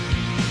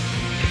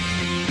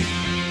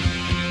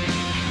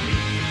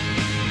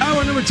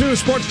number 2 of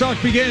Sports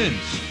Talk begins.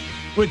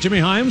 With Jimmy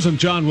Hyams, I'm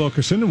John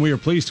Wilkerson, and we are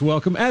pleased to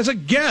welcome as a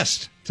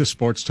guest to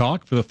Sports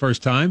Talk for the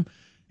first time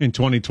in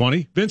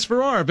 2020, Vince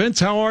Ferrara. Vince,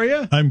 how are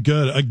you? I'm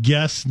good. A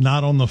guest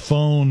not on the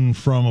phone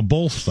from a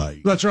Vols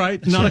site. That's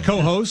right. Not a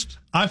co-host.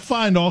 I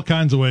find all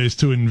kinds of ways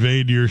to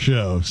invade your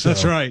show. So.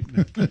 That's right.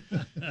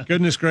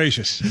 Goodness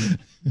gracious.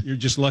 You're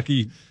just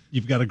lucky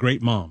you've got a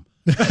great mom.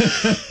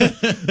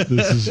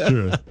 This is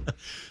true.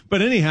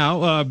 But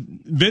anyhow,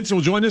 Vince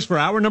will join us for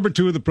hour number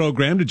 2 of the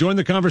program. To join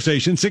the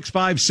conversation,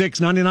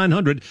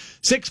 656-9900,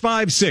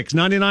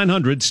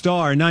 656-9900,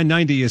 star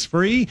 990 is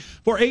free.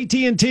 For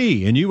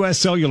AT&T and U.S.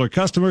 Cellular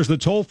customers, the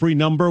toll-free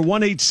number,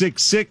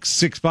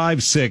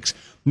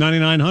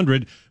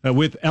 1-866-656-9900.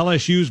 With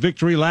LSU's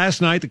victory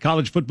last night, the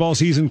college football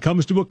season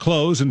comes to a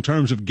close in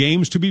terms of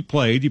games to be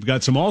played. You've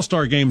got some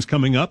all-star games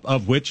coming up,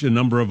 of which a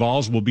number of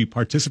Vols will be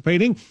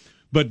participating.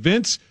 But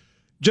Vince,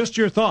 just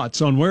your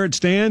thoughts on where it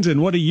stands and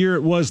what a year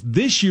it was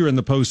this year in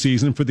the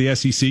postseason for the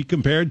SEC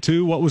compared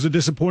to what was a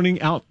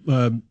disappointing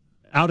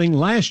outing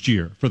last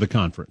year for the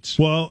conference.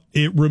 Well,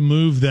 it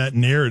removed that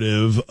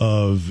narrative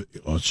of,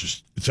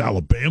 it's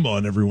Alabama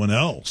and everyone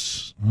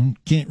else.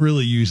 Can't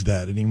really use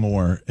that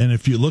anymore. And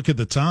if you look at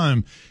the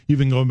time,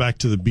 even going back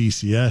to the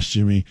BCS,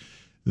 Jimmy,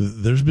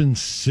 there's been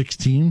 6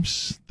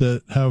 teams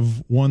that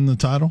have won the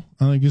title,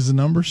 I think is the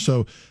number.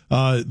 So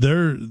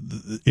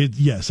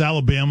yes,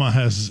 Alabama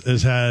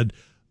has had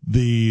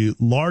the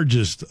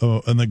largest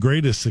and the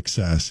greatest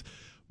success,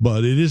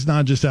 but it is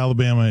not just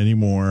Alabama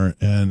anymore.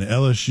 And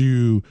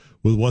LSU,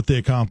 with what they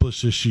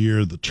accomplished this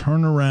year, the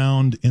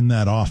turnaround in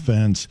that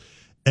offense,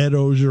 Ed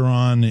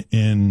Orgeron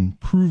in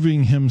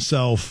proving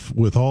himself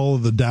with all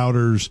of the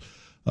doubters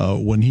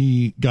when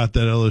he got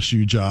that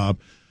LSU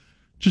job,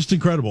 just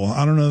incredible.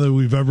 I don't know that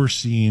we've ever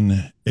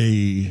seen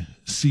a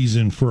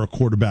season for a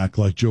quarterback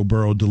like Joe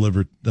Burrow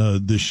delivered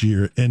this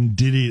year, and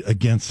did it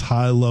against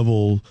high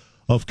level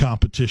of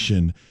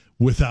competition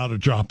without a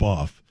drop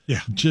off. Yeah.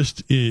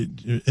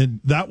 And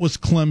that was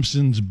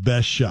Clemson's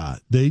best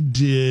shot. They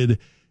did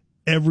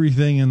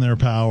everything in their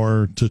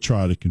power to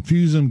try to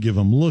confuse him, give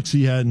him looks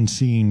he hadn't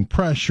seen,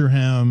 pressure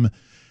him.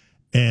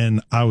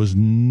 And I was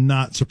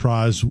not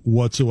surprised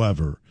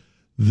whatsoever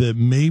that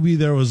maybe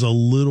there was a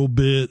little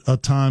bit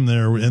of time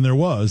there, and there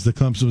was, that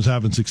Clemson was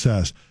having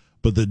success,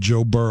 but that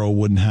Joe Burrow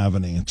wouldn't have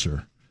an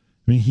answer.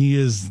 I mean, he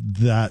is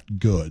that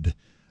good.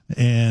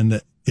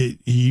 And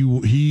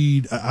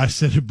I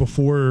said it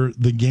before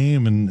the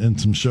game and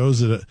some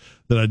shows that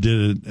I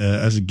did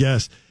as a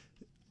guest,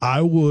 I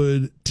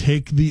would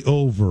take the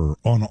over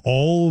on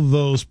all of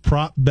those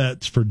prop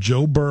bets for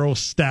Joe Burrow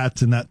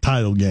stats in that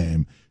title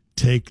game.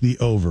 Take the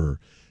over.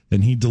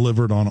 And he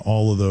delivered on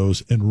all of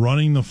those. And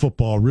running the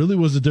football really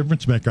was a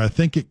difference maker. I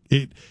think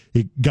it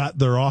got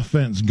their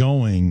offense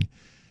going.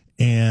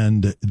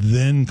 And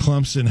then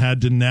Clemson had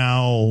to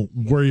now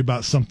worry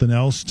about something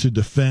else to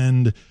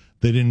defend.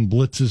 They didn't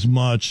blitz as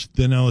much.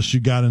 Then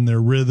LSU got in their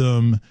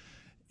rhythm.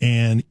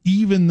 And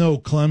even though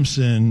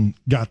Clemson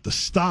got the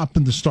stop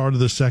in the start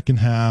of the second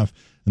half,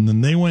 and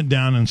then they went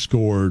down and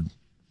scored,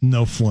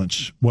 no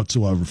flinch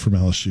whatsoever from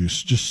LSU.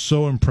 Just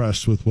so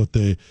impressed with what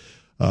they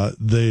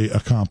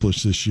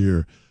accomplished this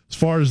year. As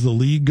far as the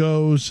league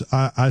goes,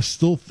 I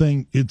still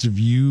think it's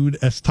viewed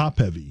as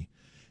top-heavy.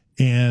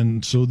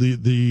 And so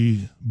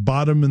the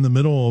bottom and the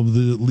middle of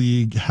the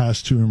league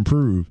has to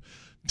improve.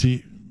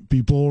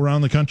 People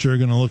around the country are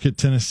going to look at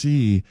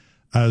Tennessee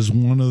as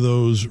one of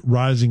those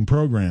rising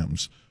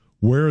programs.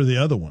 Where are the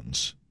other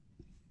ones?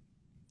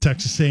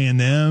 Texas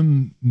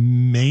A&M,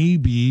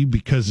 maybe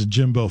because of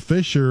Jimbo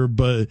Fisher,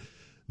 but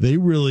they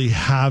really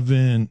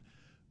haven't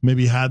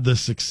maybe had the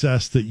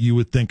success that you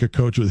would think a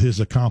coach with his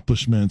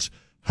accomplishments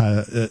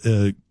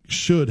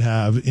should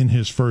have in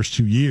his first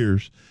 2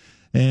 years.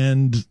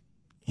 And,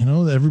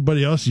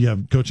 everybody else, you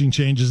have coaching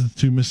changes at the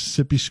 2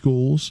 Mississippi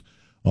schools.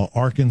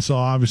 Arkansas,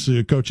 obviously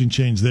a coaching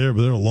change there,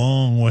 but they're a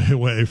long way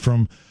away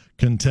from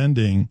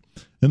contending.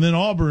 And then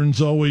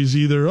Auburn's always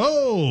either,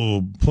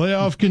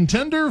 playoff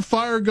contender,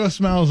 fire Gus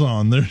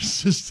Malzahn.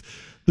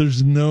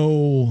 There's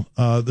no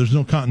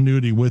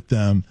continuity with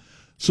them.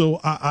 So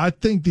I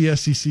think the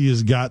SEC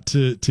has got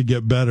to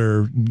get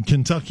better.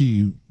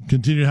 Kentucky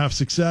continue to have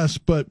success,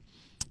 but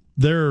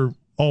they're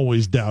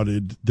always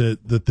doubted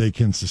that they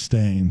can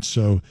sustain.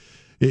 So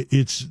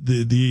it's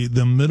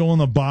the middle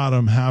and the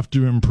bottom have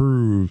to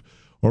improve,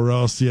 or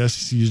else the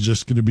SEC is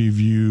just going to be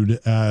viewed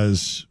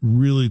as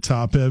really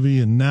top heavy.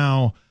 And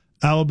now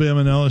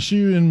Alabama and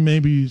LSU, and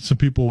maybe some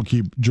people will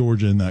keep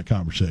Georgia in that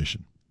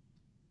conversation.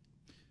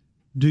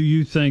 Do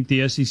you think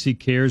the SEC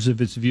cares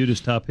if it's viewed as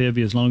top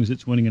heavy as long as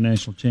it's winning a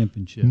national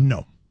championship?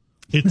 No,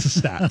 it's the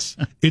stats.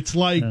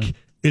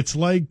 It's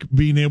like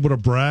being able to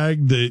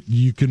brag that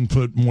you can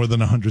put more than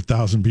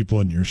 100,000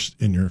 people in your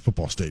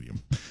football stadium.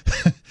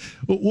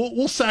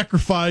 We'll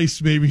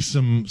sacrifice maybe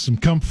some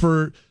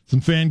comfort,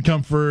 some fan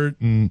comfort,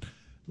 and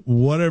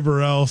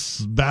whatever else,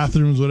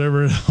 bathrooms,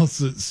 whatever else,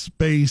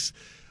 space,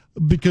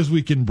 because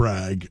we can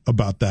brag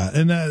about that.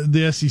 And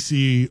the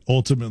SEC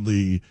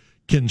ultimately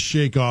can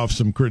shake off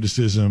some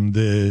criticism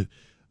that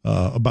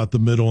about the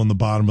middle and the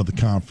bottom of the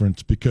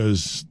conference,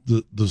 because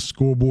the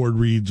scoreboard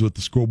reads what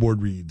the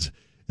scoreboard reads,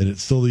 and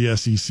it's still the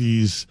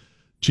SEC's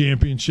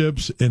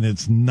championships, and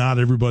it's not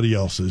everybody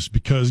else's,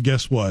 because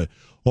guess what?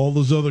 All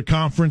those other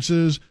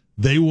conferences,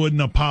 they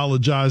wouldn't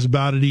apologize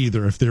about it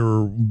either if they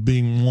were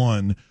being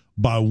won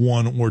by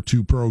one or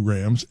two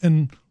programs.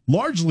 And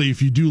largely,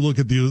 if you do look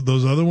at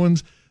those other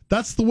ones,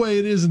 that's the way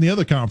it is in the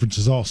other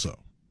conferences also.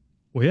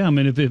 Well, yeah, I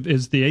mean, if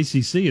it's the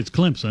ACC, it's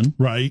Clemson.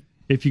 Right.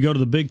 If you go to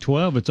the Big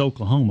 12, it's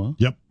Oklahoma.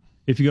 Yep.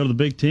 If you go to the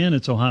Big 10,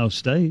 it's Ohio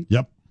State.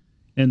 Yep.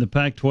 And the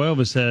Pac-12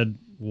 has had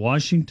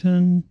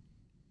Washington.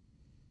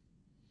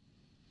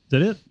 Is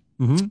that it?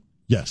 Mm-hmm.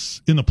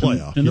 Yes, in the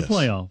playoff. In the yes.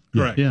 playoff.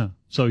 Correct. Yeah.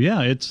 So,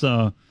 yeah, it's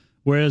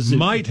whereas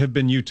might have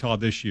been Utah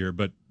this year,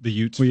 but the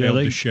Utes failed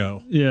to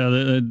show.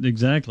 Yeah,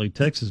 exactly.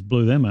 Texas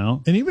blew them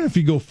out. And even if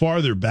you go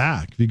farther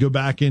back, if you go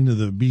back into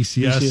the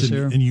BCS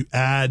and you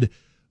add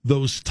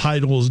those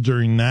titles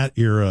during that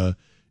era,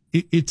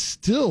 it's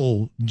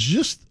still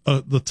just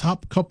the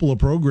top couple of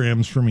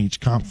programs from each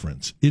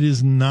conference. It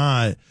is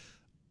not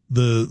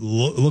the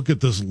look at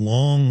this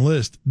long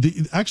list.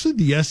 Actually,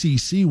 the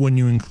SEC, when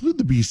you include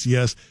the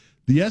BCS,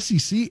 the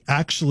SEC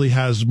actually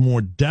has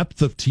more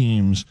depth of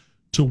teams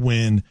to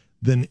win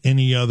than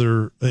any of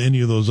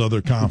those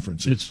other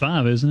conferences. It's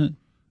 5, isn't it?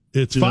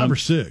 It's 5 or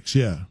 6,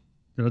 yeah.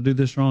 Did I do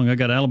this wrong? I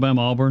got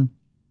Alabama, Auburn,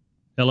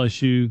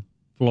 LSU,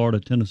 Florida,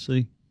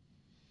 Tennessee.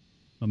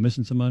 Am I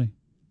missing somebody?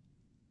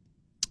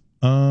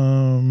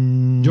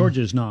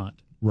 Georgia's not.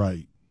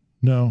 Right.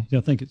 No. Yeah,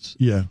 I think it's.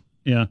 Yeah.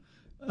 Yeah.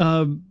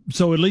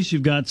 So at least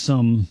you've got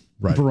some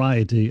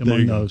variety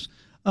among those.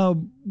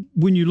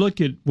 When you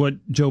look at what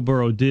Joe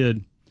Burrow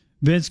did,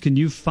 Vince, can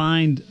you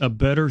find a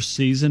better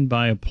season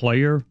by a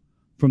player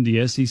from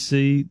the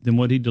SEC than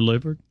what he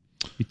delivered?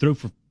 He threw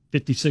for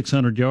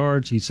 5,600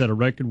 yards. He set a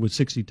record with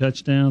 60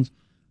 touchdowns,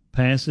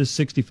 passes,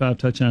 65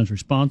 touchdowns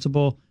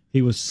responsible.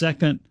 He was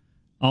second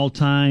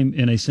all-time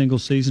in a single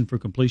season for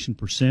completion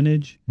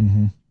percentage.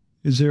 Mm-hmm.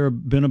 Has there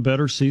been a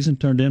better season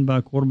turned in by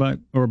a quarterback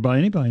or by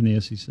anybody in the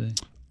SEC?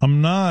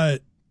 I'm not,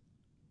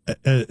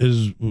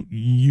 as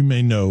you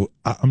may know,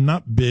 I'm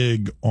not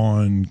big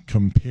on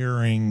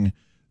comparing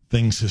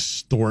things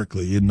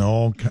historically.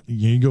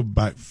 You go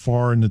back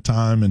far into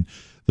time, and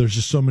there's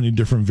just so many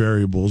different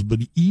variables. But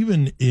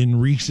even in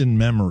recent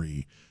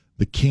memory,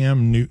 the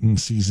Cam Newton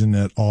season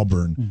at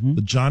Auburn,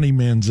 the Johnny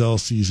Manziel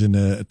season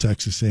at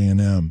Texas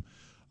A&M,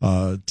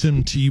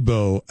 Tim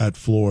Tebow at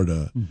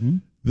Florida.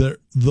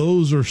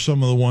 Those are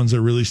some of the ones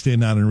that really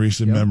stand out in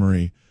recent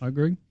memory. I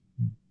agree.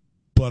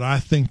 But I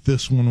think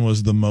this one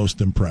was the most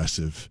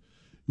impressive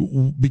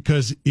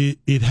because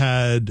it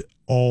had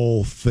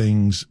all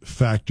things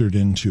factored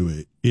into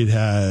it. It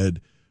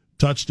had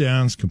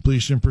touchdowns,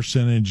 completion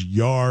percentage,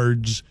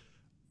 yards,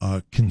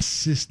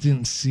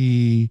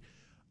 consistency.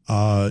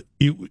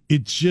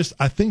 It's just,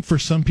 I think for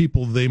some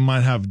people, they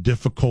might have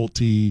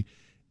difficulty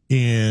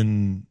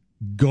in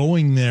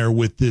going there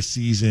with this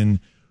season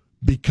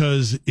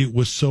because it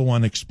was so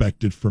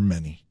unexpected for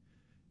many.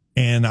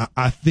 And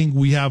I think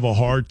we have a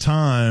hard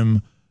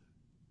time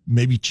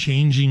maybe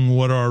changing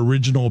what our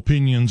original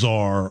opinions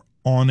are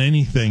on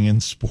anything in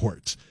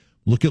sports.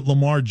 Look at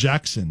Lamar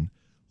Jackson.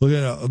 Look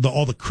at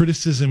all the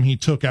criticism he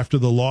took after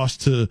the loss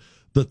to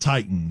the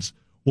Titans.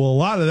 Well, a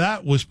lot of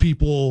that was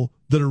people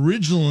that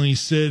originally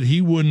said he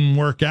wouldn't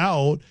work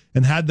out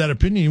and had that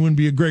opinion, he wouldn't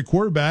be a great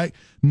quarterback.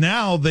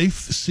 Now they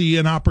see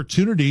an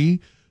opportunity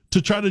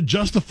to try to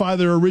justify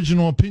their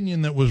original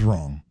opinion that was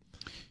wrong.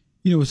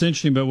 You know, what's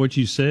interesting about what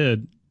you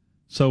said,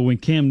 so when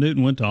Cam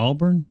Newton went to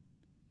Auburn,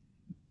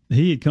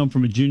 he had come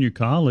from a junior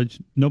college.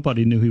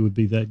 Nobody knew he would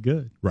be that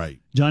good. Right.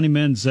 Johnny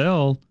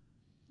Manziel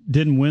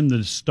didn't win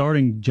the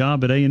starting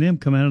job at A&M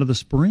coming out of the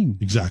spring.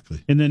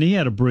 Exactly. And then he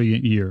had a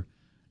brilliant year.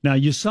 Now,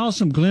 you saw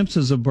some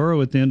glimpses of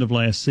Burrow at the end of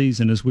last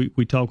season as we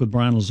talked with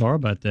Brian Lazar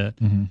about that.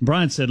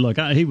 Brian said, look,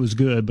 he was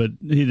good, but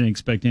he didn't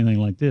expect anything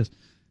like this.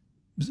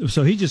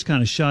 So he just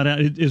kind of shot out.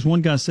 As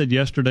one guy said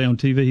yesterday on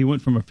TV, he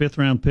went from a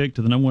 5th-round pick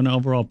to the number 1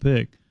 overall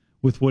pick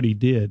with what he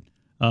did.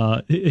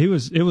 It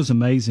was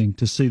amazing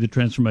to see the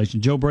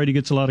transformation. Joe Brady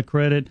gets a lot of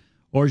credit,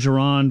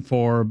 Orgeron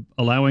for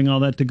allowing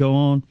all that to go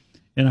on.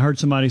 And I heard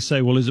somebody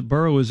say, well, is it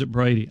Burrow or is it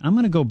Brady? I'm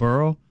going to go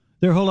Burrow.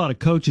 There are a whole lot of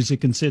coaches that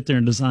can sit there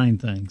and design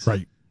things.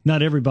 Right.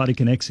 Not everybody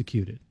can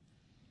execute it.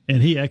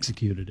 And he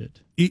executed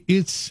it.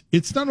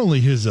 It's not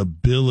only his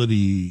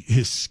ability,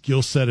 his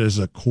skill set as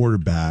a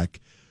quarterback,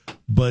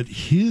 but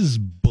his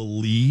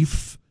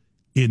belief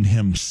in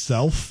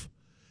himself.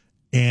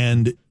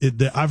 And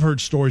I've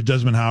heard stories,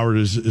 Desmond Howard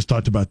has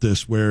talked about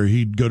this, where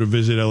he'd go to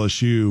visit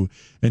LSU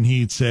and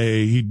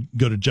he'd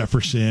go to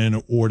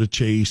Jefferson or to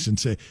Chase and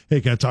say,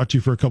 hey, can I talk to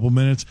you for a couple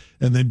minutes?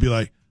 And they'd be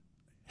like,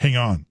 hang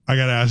on, I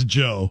got to ask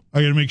Joe.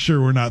 I got to make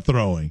sure we're not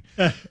throwing.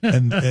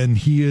 and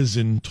he is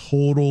in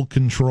total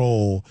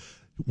control.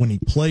 When he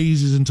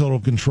plays, he's in total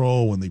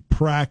control. When they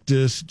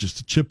practice, just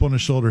a chip on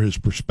his shoulder, his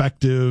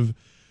perspective,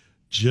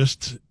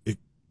 just a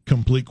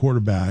complete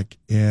quarterback.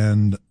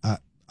 And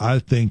I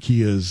think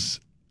he is,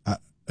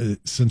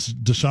 since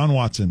Deshaun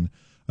Watson,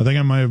 I think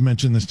I might have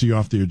mentioned this to you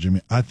off the air,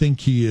 Jimmy. I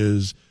think he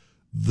is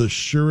the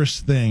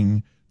surest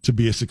thing to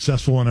be a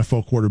successful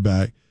NFL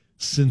quarterback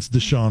since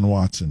Deshaun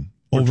Watson.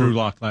 Or Drew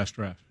Lock last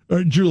draft.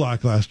 Or Drew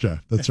Lock last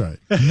draft. That's right.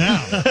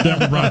 Now,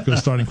 Denver Broncos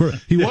starting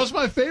quarterback. He was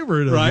my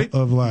favorite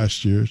of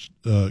last year's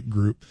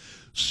group.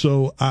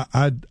 So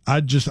I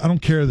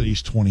don't care that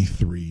he's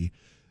 23.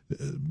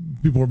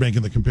 People were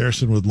making the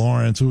comparison with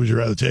Lawrence. Who would you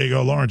rather take?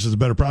 Oh, Lawrence is a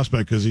better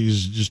prospect because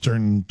he's just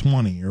turned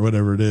 20 or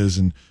whatever it is,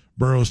 and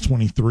Burrow's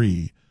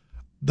 23.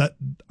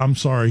 I'm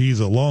sorry, he's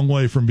a long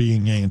way from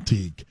being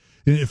antique.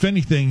 If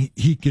anything,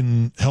 he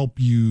can help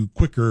you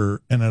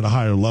quicker and at a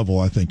higher level,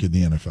 I think, in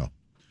the NFL.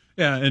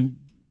 Yeah, and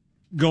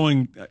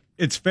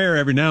it's fair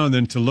every now and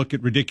then to look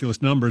at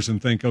ridiculous numbers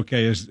and think,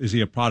 okay, is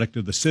he a product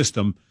of the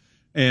system?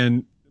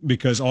 And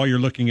because all you're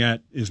looking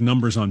at is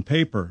numbers on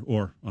paper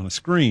or on a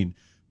screen.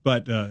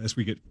 But as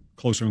we get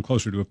closer and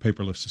closer to a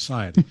paperless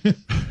society.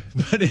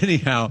 But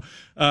anyhow,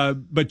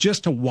 but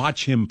just to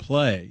watch him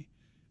play,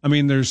 I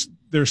mean, there's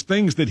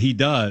things that he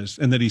does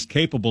and that he's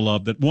capable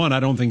of that, one, I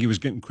don't think he was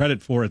getting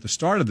credit for at the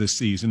start of this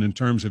season in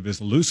terms of his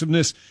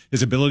elusiveness,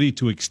 his ability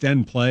to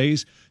extend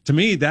plays. To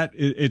me, that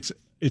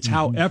it's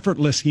how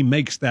effortless he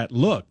makes that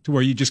look, to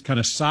where you just kind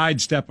of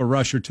sidestep a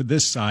rusher to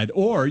this side,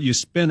 or you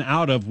spin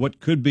out of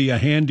what could be a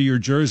hand to your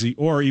jersey,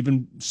 or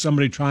even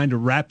somebody trying to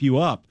wrap you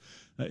up.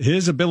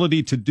 His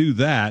ability to do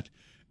that,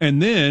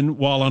 and then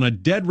while on a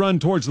dead run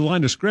towards the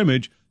line of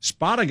scrimmage,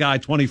 spot a guy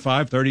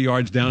 25, 30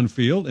 yards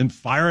downfield and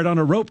fire it on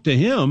a rope to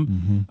him.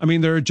 Mm-hmm. I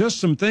mean, there are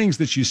just some things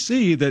that you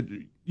see that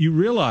you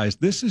realize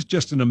this is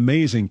just an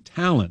amazing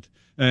talent.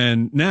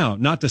 And now,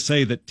 not to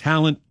say that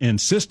talent and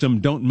system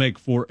don't make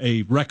for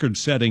a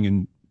record-setting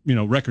and,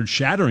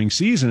 record-shattering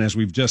season as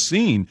we've just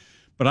seen,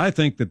 but I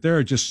think that there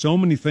are just so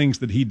many things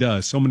that he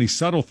does, so many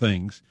subtle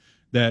things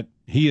that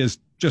he is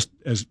just,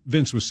 as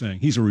Vince was saying,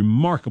 he's a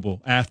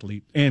remarkable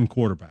athlete and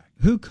quarterback.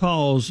 Who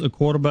calls a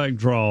quarterback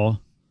draw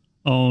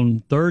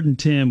on 3rd and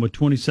 10 with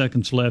 20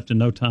 seconds left and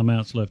no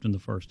timeouts left in the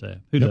first half?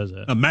 Who does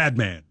that? A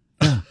madman.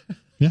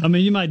 Yeah. I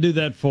mean, you might do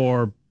that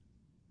for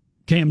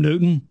Cam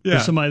Newton, or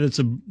somebody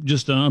that's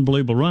just an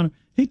unbelievable runner.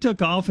 He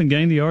took off and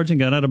gained the yards and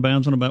got out of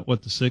bounds on about,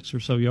 the 6 or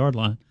so yard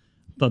line.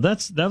 So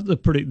that's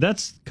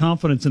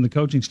confidence in the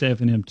coaching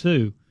staff in him,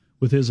 too,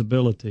 with his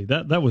ability.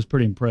 That was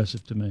pretty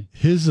impressive to me.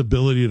 His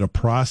ability to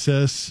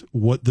process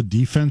what the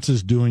defense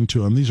is doing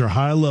to him. These are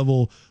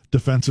high-level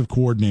defensive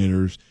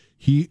coordinators.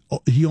 He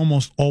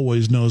almost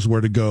always knows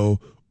where to go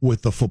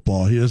with the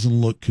football. He doesn't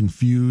look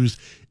confused.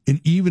 And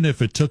even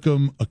if it took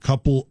him a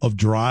couple of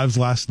drives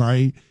last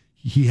night,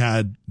 he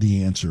had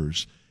the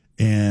answers.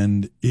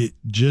 And it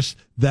just,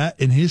 that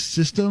in his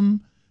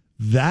system,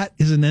 that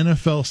is an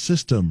NFL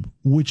system,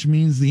 which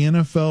means the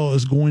NFL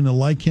is going to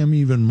like him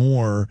even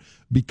more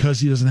because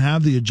he doesn't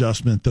have the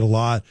adjustment that a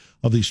lot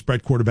of these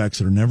spread quarterbacks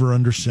that are never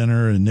under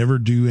center and never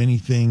do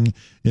anything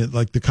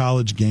like the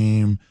college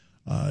game.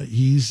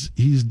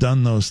 He's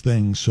done those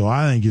things. So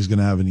I think he's going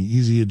to have an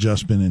easy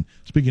adjustment. And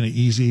speaking of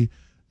easy,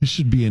 this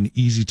should be an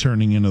easy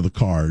turning into the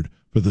card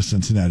for the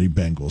Cincinnati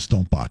Bengals.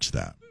 Don't botch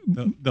that.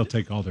 They'll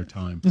take all their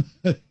time.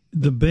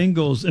 The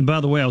Bengals, and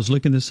by the way, I was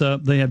looking this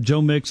up. They have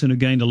Joe Mixon, who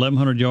gained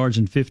 1,100 yards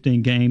in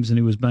 15 games, and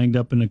he was banged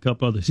up in a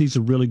couple others. He's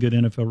a really good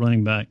NFL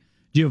running back.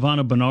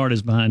 Giovanni Bernard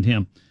is behind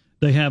him.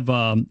 They have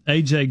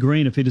A.J.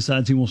 Green, if he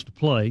decides he wants to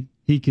play.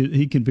 He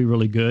could be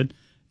really good.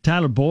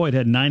 Tyler Boyd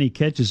had 90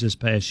 catches this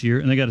past year,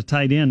 and they got a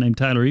tight end named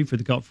Tyler Eifert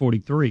that caught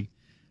 43.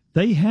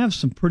 They have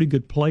some pretty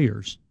good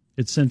players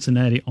at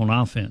Cincinnati on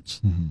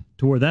offense,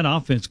 to where that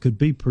offense could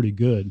be pretty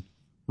good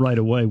right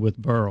away with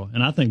Burrow.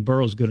 And I think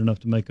Burrow's good enough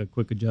to make a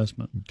quick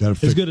adjustment.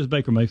 As good as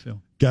Baker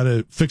Mayfield. Got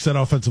to fix that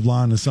offensive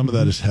line, and some of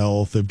that is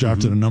health. They've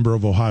drafted a number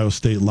of Ohio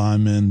State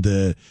linemen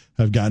that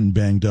have gotten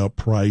banged up,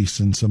 Price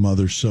and some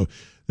others. So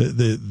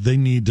they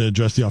need to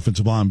address the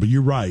offensive line. But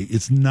you're right.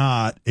 It's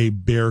not a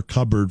bare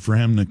cupboard for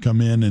him to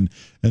come in and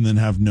then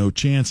have no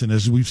chance. And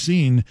as we've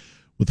seen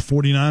with the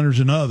 49ers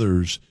and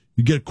others,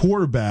 you get a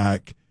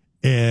quarterback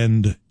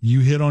and you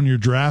hit on your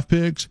draft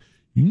picks,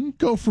 you can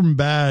go from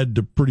bad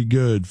to pretty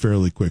good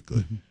fairly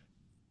quickly.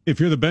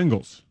 If you're the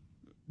Bengals,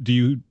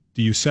 do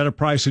you set a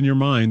price in your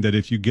mind that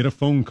if you get a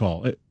phone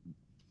call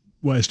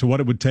as to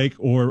what it would take,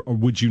 or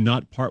would you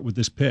not part with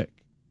this pick?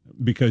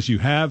 Because you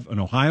have an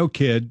Ohio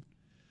kid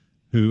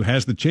who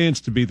has the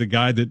chance to be the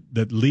guy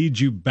that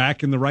leads you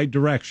back in the right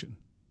direction.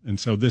 And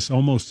so this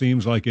almost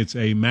seems like it's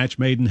a match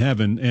made in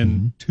heaven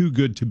and too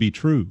good to be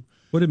true.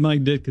 What did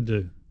Mike Ditka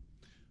do?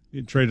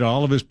 He traded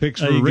all of his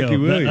picks for Ricky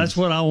Williams. That's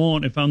what I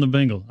want if I'm the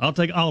Bengals. I'll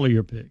take all of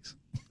your picks.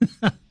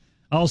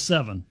 All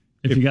 7,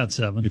 if you got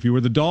 7. If you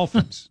were the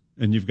Dolphins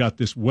and you've got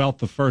this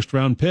wealth of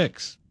first-round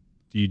picks,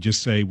 do you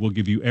just say, we'll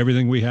give you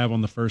everything we have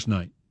on the first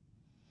night?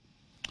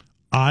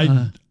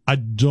 I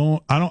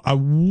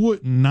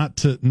wouldn't, not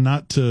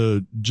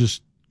to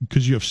just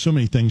because you have so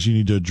many things you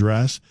need to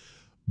address,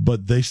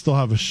 but they still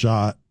have a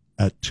shot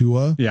at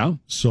Tua. Yeah.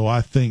 So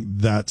I think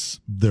that's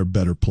their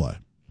better play.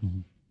 Mm-hmm.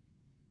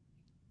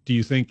 Do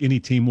you think any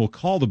team will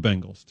call the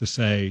Bengals to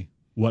say,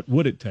 what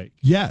would it take?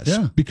 Yes,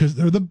 because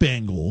they're the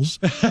Bengals.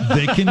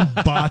 They can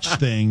botch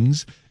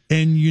things,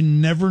 and you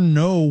never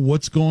know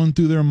what's going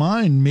through their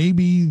mind.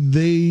 Maybe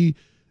they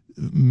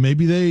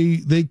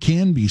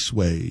can be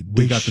swayed.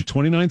 We got the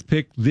 29th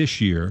pick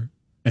this year,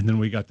 and then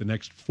we got the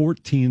next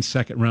 14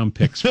 second-round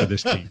picks for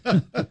this team.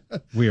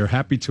 We are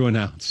happy to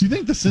announce. Do you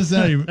think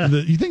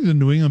you think the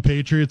New England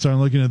Patriots are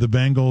looking at the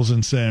Bengals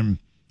and saying,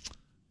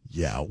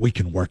 yeah, we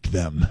can work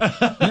them. They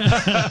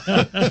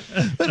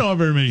don't have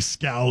very many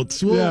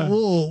scouts.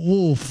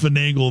 We'll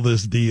finagle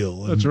this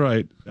deal. That's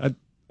right.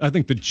 I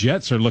think the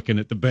Jets are looking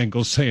at the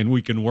Bengals saying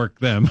we can work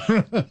them.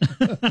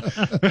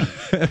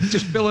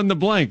 Just fill in the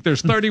blank.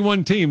 There's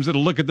 31 teams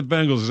that'll look at the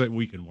Bengals and say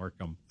we can work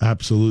them.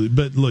 Absolutely.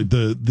 But look,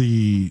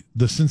 the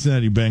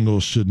Cincinnati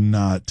Bengals should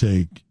not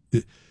take –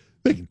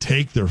 they can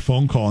take their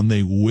phone call and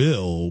they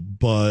will,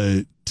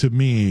 but to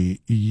me,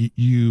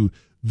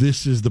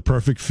 this is the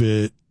perfect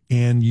fit.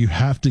 And you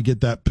have to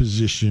get that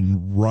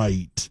position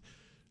right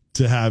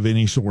to have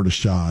any sort of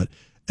shot.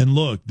 And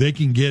look, they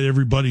can get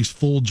everybody's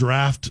full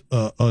draft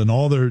and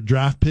all their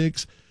draft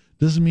picks.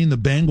 Doesn't mean the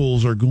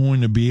Bengals are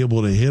going to be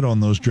able to hit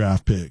on those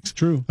draft picks.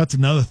 True. That's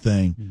another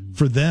thing. Mm-hmm.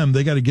 For them,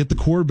 they got to get the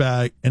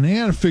quarterback, and they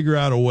got to figure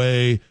out a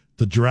way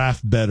to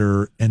draft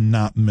better and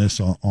not miss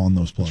on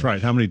those players. That's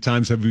right. How many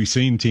times have we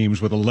seen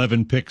teams with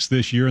 11 picks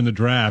this year in the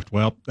draft?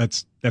 Well,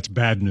 that's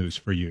bad news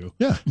for you.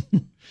 Yeah.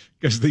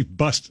 Because the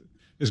bust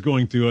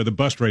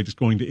rate is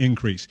going to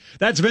increase.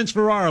 That's Vince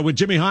Ferrara with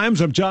Jimmy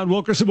Hyams. I'm John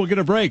Wilkerson. We'll get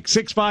a break.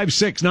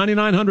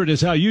 656-9900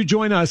 is how you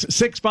join us.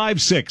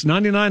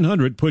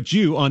 656-9900 puts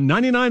you on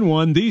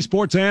 99.1 The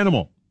Sports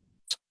Animal.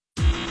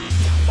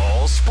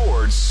 All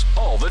sports,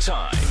 all the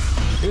time.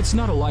 It's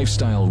not a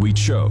lifestyle we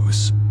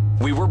chose.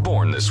 We were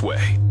born this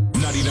way.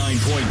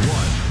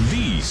 99.1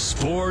 The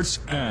Sports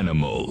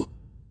Animal.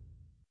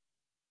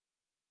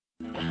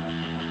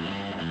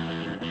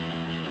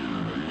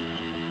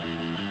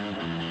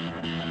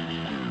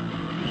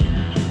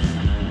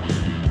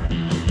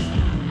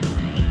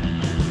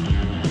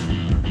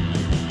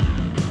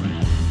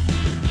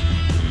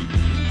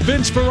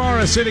 Vince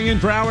Ferrara sitting in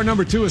for hour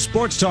number 2 of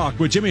Sports Talk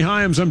with Jimmy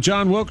Hyams. I'm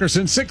John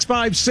Wilkerson.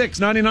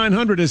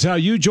 656-9900 is how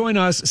you join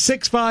us.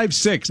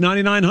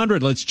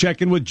 656-9900. Let's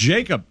check in with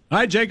Jacob.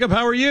 Hi, Jacob.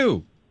 How are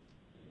you?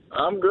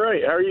 I'm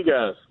great. How are you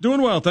guys?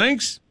 Doing well,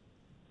 thanks.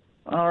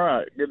 All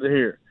right. Good to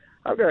hear.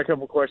 I've got a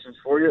couple questions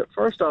for you.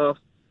 First off,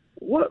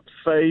 what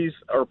phase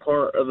or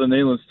part of the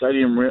Neyland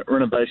Stadium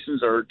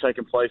renovations are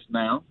taking place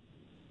now?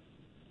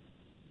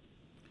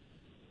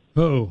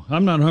 Oh,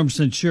 I'm not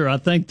 100% sure. I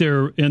think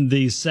they're in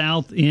the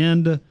south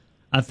end.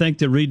 I think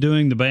they're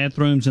redoing the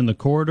bathrooms and the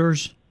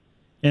corridors.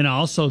 And I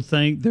also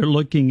think they're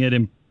looking at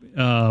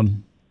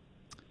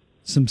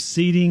some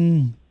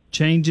seating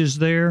changes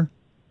there.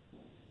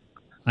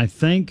 I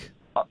think.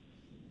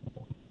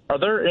 Are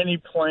there any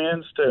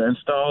plans to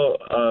install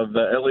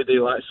the LED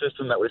light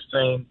system that we've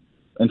seen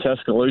in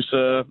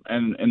Tuscaloosa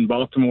and in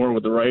Baltimore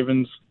with the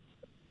Ravens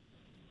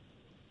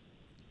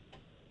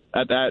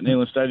at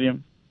Neyland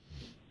Stadium?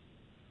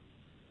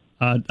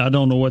 I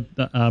don't know what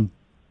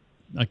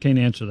I can't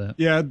answer that.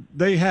 Yeah,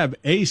 they have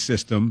a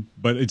system,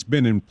 but it's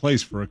been in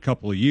place for a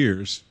couple of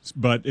years.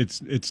 But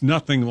it's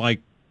nothing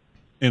like,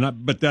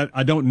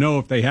 I don't know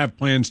if they have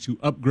plans to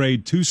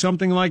upgrade to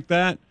something like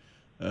that.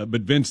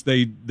 But Vince,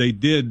 they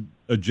did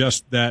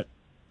adjust that,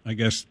 I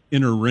guess,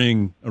 inner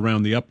ring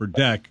around the upper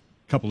deck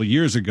a couple of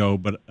years ago,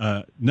 but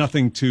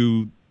nothing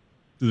to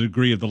the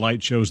degree of the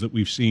light shows that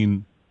we've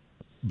seen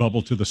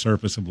bubble to the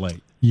surface of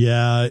late.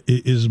 Yeah,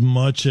 as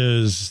much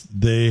as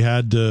they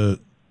had to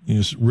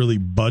really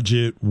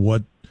budget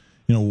what,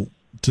 and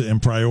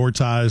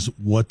prioritize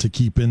what to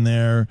keep in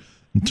there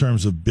in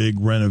terms of big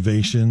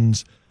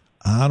renovations,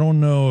 I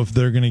don't know if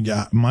they're going to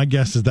get, my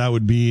guess is that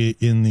would be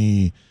in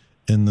the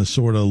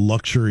sort of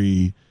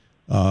luxury,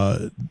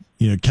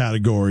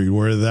 category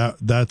where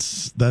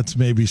that's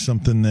maybe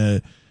something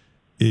that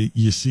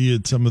you see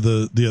at some of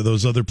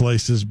those other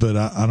places, but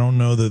I don't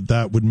know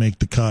that would make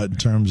the cut in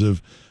terms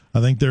of, I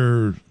think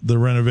the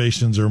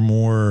renovations are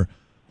more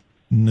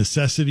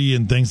necessity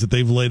and things that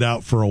they've laid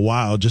out for a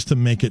while just to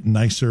make it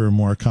nicer and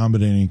more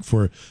accommodating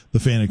for the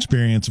fan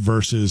experience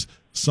versus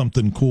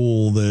something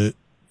cool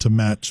to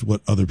match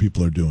what other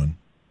people are doing.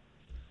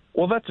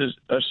 Well, that's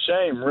a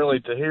shame, really,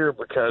 to hear,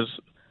 because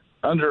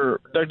under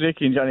Doug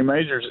Dickey and Johnny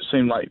Majors, it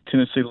seemed like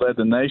Tennessee led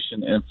the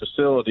nation in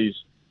facilities,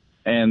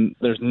 and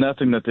there's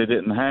nothing that they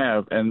didn't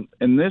have. And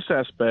in this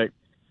aspect,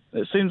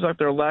 it seems like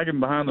they're lagging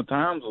behind the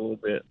times a little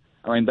bit.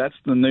 I mean, that's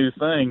the new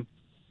thing,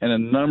 and a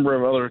number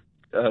of other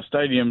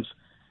stadiums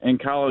in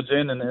college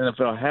and in the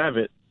NFL have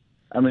it.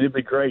 I mean, it'd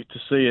be great to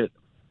see it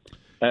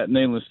at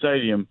Neyland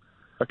Stadium.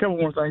 A couple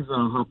more things that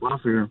I'll hop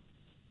off here.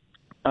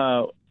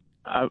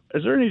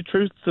 Is there any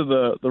truth to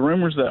the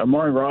rumors that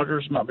Amari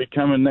Rodgers might be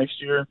coming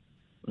next year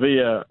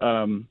via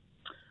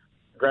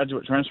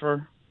graduate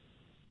transfer?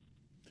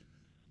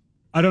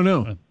 I don't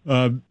know.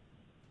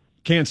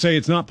 Can't say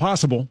it's not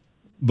possible,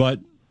 but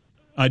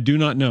I do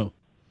not know.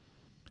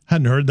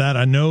 Hadn't heard that.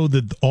 I know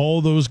that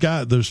all those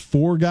guys, there's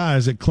 4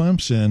 guys at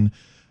Clemson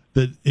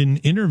that in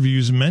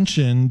interviews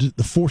mentioned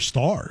the 4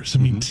 stars. I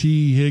mean,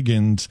 T.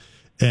 Higgins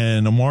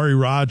and Amari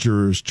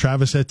Rogers,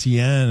 Travis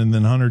Etienne, and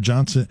then Hunter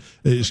Johnson,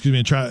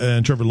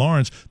 and Trevor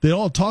Lawrence. They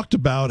all talked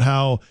about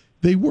how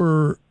they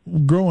were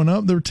growing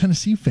up, they were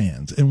Tennessee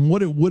fans, and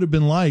what it would have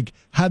been like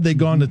had they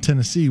gone to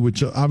Tennessee,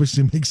 which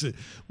obviously makes it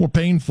more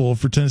painful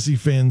for Tennessee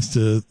fans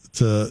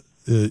to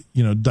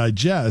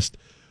digest.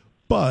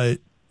 But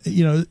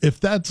if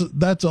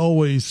that's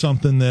always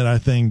something that I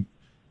think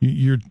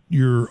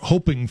you're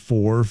hoping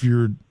for if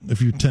you're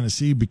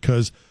Tennessee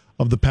because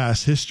of the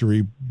past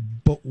history.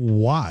 But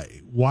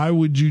why? Why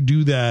would you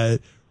do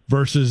that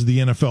versus the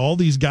NFL? All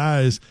these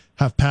guys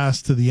have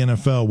passed to the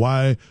NFL.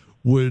 Why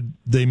would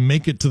they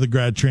make it to the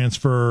grad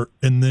transfer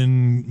and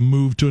then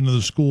move to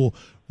another school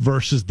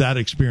versus that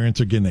experience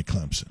of getting at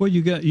Clemson? Well,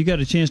 you got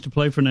a chance to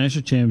play for a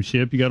national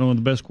championship. You got one of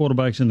the best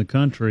quarterbacks in the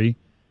country.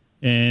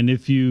 And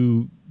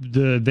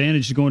the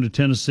advantage of going to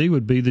Tennessee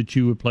would be that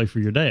you would play for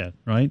your dad,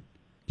 right?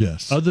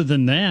 Yes. Other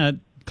than that,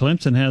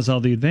 Clemson has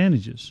all the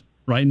advantages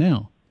right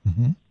now.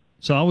 Mm-hmm.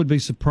 So I would be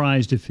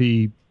surprised if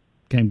he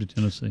came to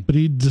Tennessee. But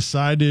he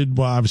decided,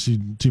 well, obviously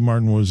T.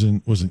 Martin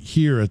wasn't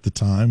here at the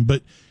time,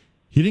 but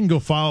he didn't go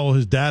follow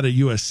his dad at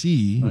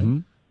USC. Mm-hmm.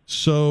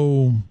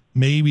 So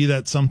maybe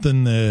that's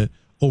something that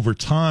over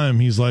time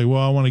he's like, well,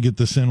 I want to get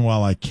this in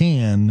while I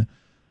can.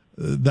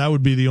 That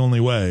would be the only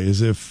way,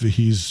 is if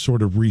he's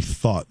sort of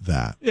rethought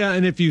that. Yeah,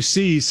 and if you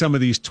see some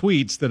of these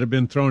tweets that have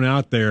been thrown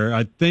out there,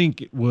 I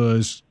think it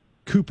was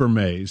Cooper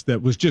Mays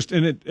that was just,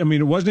 and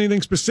it wasn't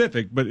anything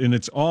specific, but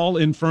it's all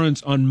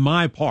inference on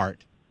my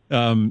part,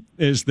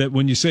 is that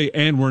when you say,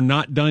 and we're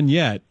not done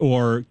yet,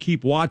 or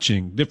keep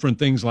watching, different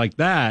things like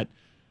that,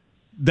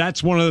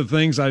 that's one of the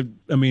things I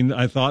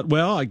thought,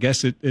 well, I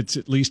guess it's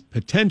at least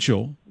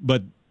potential,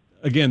 but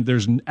again,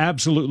 there's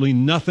absolutely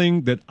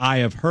nothing that I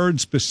have heard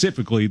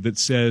specifically that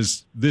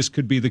says this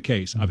could be the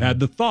case. I've had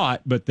the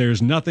thought, but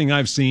there's nothing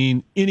I've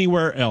seen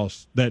anywhere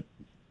else that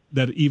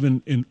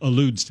even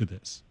alludes to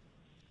this.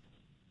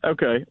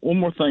 Okay, one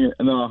more thing,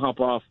 and then I'll hop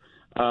off.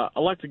 I'd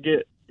like to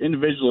get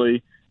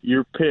individually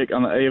your pick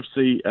on the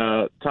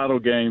AFC title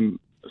game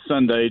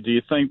Sunday. Do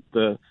you think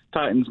the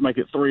Titans make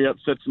it 3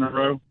 upsets in a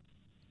row?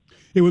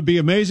 It would be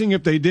amazing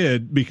if they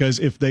did, because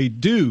if they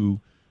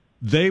do,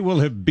 they will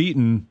have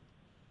beaten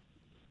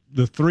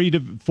the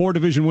 4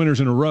 division winners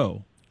in a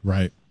row.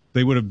 Right.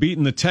 They would have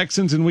beaten the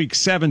Texans in week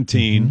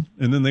 17,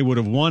 and then they would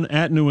have won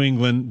at New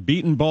England,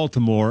 beaten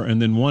Baltimore,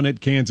 and then won at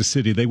Kansas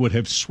City. They would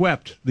have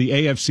swept the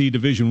AFC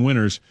division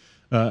winners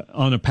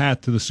on a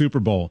path to the Super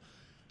Bowl.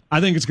 I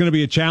think it's going to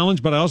be a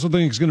challenge, but I also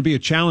think it's going to be a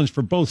challenge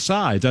for both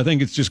sides. I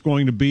think it's just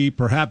going to be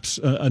perhaps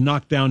a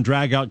knockdown,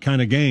 drag-out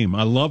kind of game.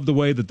 I love the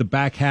way that the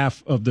back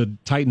half of the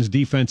Titans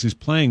defense is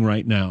playing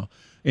right now.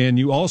 And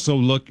you also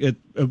look at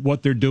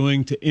what they're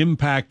doing to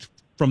impact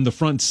from the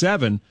front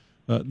 7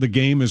 the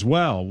game as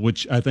well,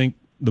 which I think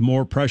the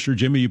more pressure,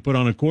 Jimmy, you put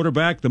on a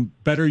quarterback, the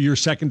better your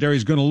secondary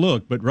is going to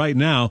look. But right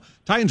now,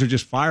 Titans are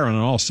just firing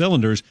on all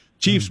cylinders.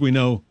 Chiefs, we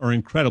know, are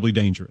incredibly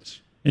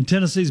dangerous. And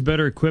Tennessee's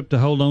better equipped to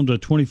hold on to a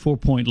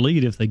 24-point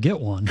lead if they get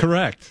one.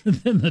 Correct.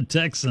 Than the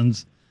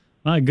Texans.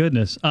 My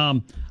goodness.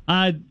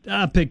 I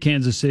picked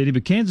Kansas City,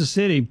 but Kansas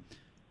City,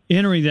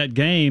 entering that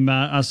game,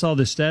 I saw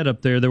this stat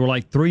up there. They were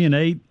like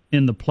 3-8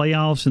 in the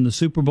playoffs in the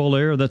Super Bowl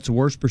era. That's the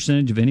worst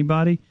percentage of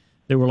anybody.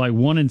 They were like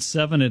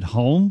 1-7 at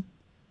home.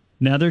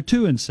 Now they're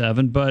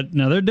 2-7, but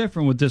now they're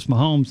different with this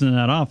Mahomes and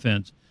that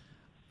offense.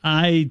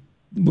 I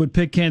would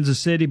pick Kansas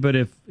City, but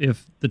if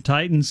the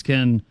Titans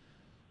can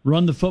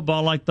run the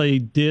football like they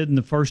did in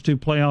the first 2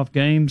 playoff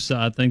games,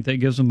 I think that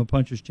gives them a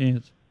puncher's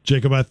chance.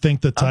 Jacob, I think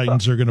the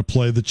Titans are going to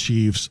play the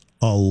Chiefs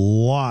a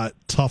lot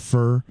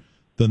tougher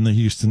than the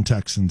Houston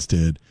Texans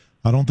did.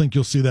 I don't think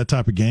you'll see that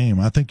type of game.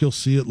 I think you'll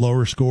see it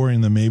lower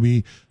scoring than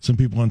maybe some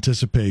people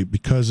anticipate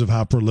because of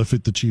how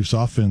prolific the Chiefs'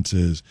 offense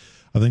is.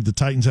 I think the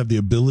Titans have the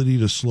ability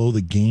to slow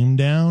the game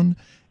down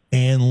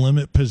and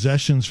limit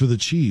possessions for the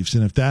Chiefs.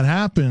 And if that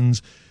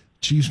happens,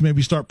 Chiefs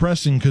maybe start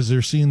pressing because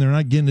they're seeing they're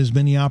not getting as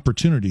many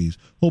opportunities.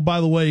 Oh, by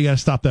the way, you got to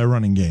stop that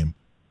running game.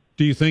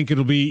 Do you think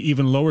it'll be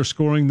even lower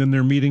scoring than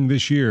they're meeting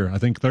this year? I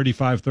think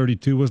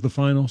 35-32 was the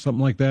final,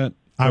 something like that.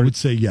 I would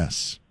say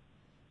yes.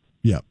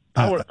 Yep.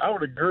 I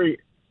would agree.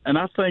 And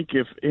I think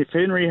if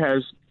Henry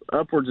has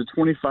upwards of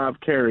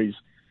 25 carries,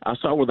 I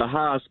saw where the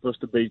high is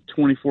supposed to be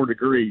 24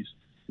 degrees.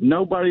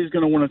 Nobody's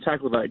going to want to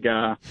tackle that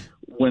guy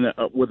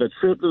with a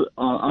trip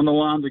on the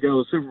line to go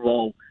to the Super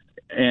Bowl.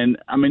 And,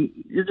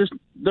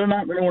 they're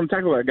not going to want to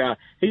tackle that guy.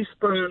 He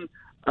spun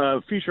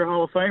a future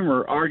Hall of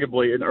Famer,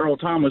 arguably, and Earl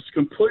Thomas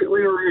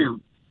completely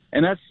around.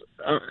 And that's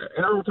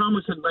Earl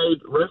Thomas had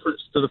made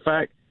reference to the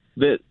fact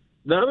that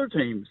the other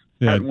teams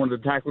hadn't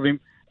wanted to tackle him,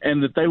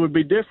 and that they would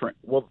be different.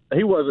 Well,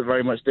 he wasn't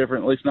very much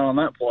different, at least not on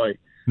that play.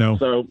 No.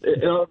 So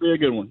it ought to be a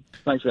good one.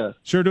 Thanks, guys.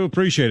 Sure do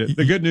appreciate it.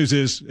 The good news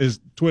is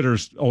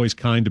Twitter's always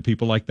kind to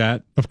people like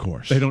that. Of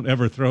course. They don't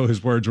ever throw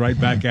his words right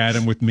back at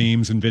him with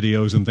memes and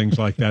videos and things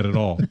like that at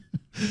all.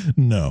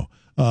 No.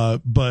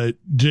 But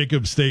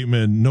Jacob's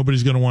statement,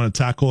 nobody's going to want to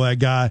tackle that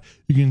guy.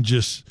 You can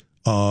just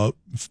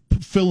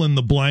fill in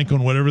the blank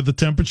on whatever the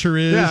temperature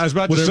is. Yeah, I was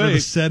about to say. Whatever the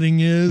setting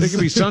is. It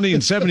could be sunny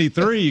and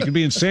 73. You could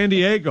be in San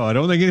Diego. I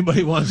don't think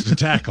anybody wants to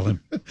tackle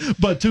him.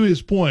 But to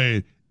his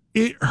point,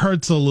 it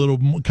hurts a little.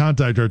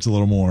 Contact hurts a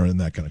little more in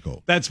that kind of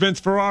cold. That's Vince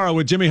Ferrara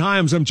with Jimmy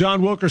Hyams. I'm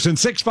John Wilkerson.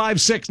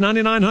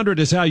 656-9900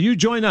 is how you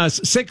join us.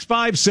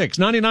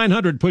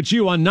 656-9900 puts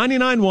you on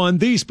 99.1,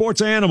 the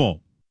Sports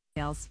Animal.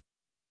 Yes.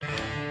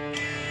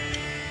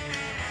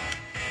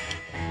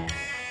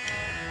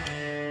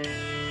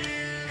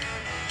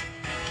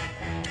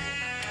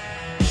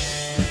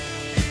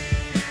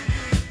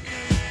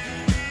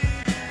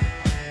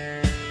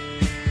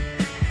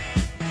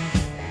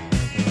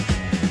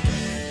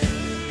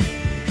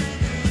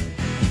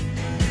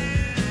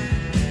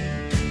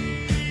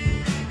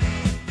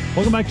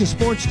 Welcome back to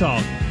Sports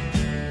Talk,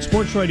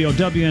 Sports Radio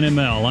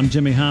WNML. I'm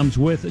Jimmy Hyams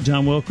with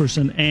John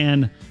Wilkerson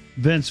and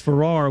Vince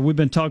Ferrara. We've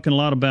been talking a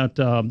lot about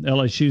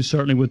LSU,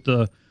 certainly with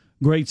the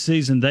great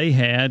season they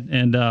had,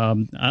 and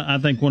I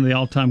think one of the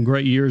all-time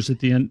great years at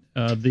the end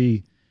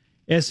the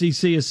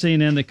SEC has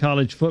seen and that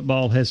college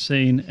football has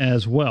seen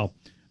as well.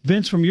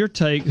 Vince, from your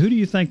take, who do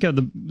you think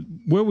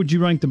where would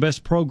you rank the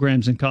best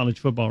programs in college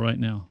football right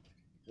now?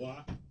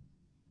 Well,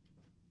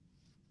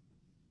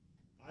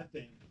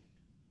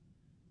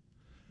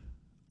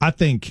 I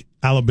think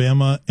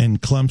Alabama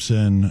and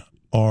Clemson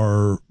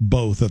are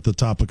both at the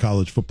top of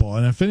college football.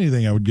 And if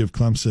anything, I would give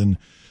Clemson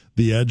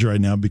the edge right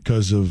now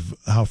because of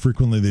how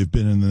frequently they've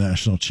been in the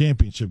national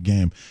championship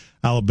game.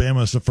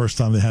 Alabama is the first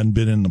time they hadn't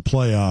been in the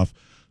playoff.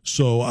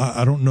 So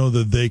I don't know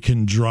that they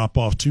can drop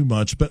off too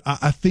much, but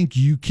I think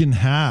you can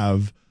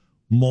have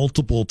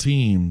multiple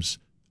teams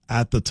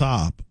at the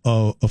top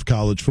of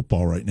college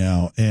football right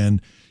now.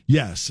 And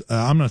yes,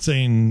 I'm not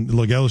saying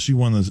like LSU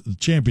won the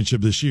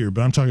championship this year,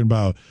 but I'm talking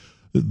about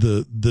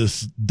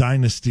this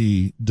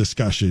dynasty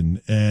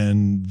discussion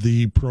and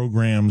the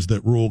programs that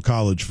rule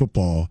college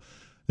football.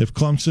 If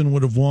Clemson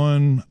would have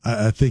won,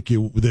 I think they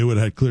would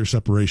have had clear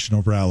separation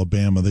over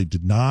Alabama. They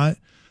did not.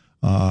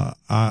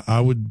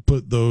 I would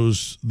put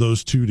those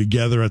two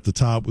together at the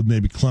top with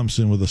maybe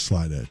Clemson with a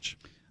slight edge.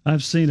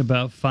 I've seen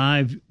about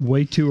 5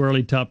 way too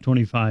early top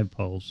 25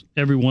 polls.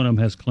 Every one of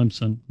them has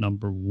Clemson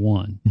number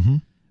 1. Mm-hmm.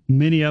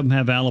 Many of them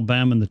have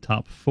Alabama in the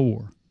top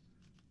 4.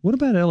 What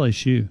about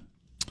LSU?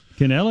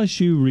 Can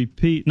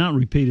LSU not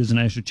repeat as a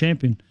national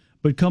champion,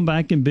 but come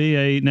back and be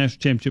a national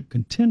championship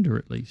contender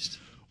at least?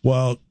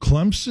 Well,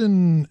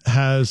 Clemson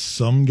has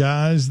some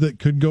guys that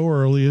could go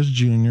early as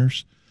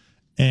juniors,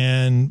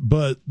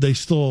 but they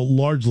still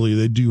largely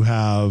they're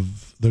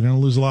going to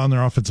lose a lot on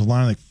their offensive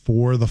line. Like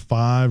 4 of the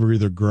 5 are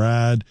either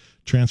grad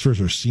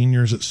transfers or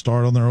seniors that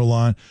start on their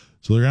O-line,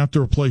 so they're going to have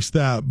to replace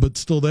that. But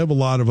still, they have a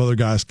lot of other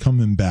guys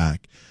coming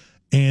back.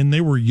 And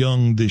they were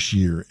young this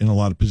year in a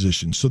lot of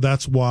positions. So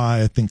that's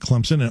why I think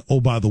Clemson, and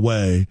oh, by the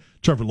way,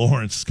 Trevor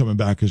Lawrence is coming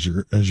back as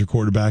your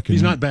quarterback.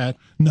 He's not bad.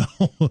 No.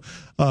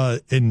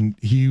 And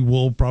he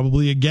will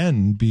probably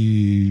again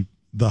be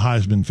the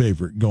Heisman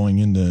favorite going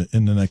into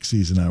next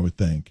season, I would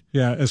think.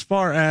 Yeah, as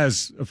far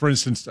as, for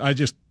instance,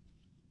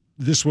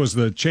 this was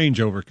the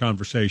changeover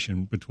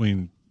conversation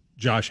between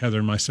Josh, Heather,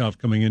 and myself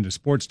coming into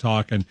Sports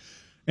Talk, and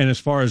as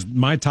far as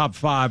my top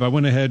 5, I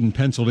went ahead and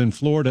penciled in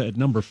Florida at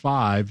number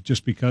 5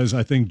 just because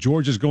I think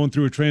Georgia's going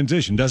through a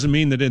transition. Doesn't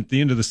mean that at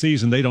the end of the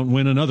season they don't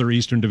win another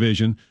Eastern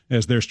Division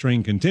as their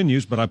string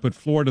continues, but I put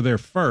Florida there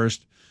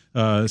first.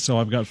 So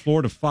I've got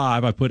Florida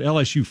 5. I put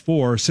LSU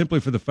 4 simply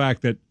for the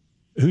fact that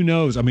who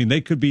knows? I mean, they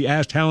could be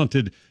as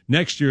talented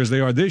next year as they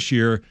are this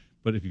year,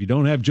 but if you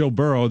don't have Joe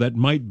Burrow, that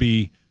might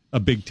be a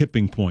big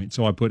tipping point.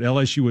 So I put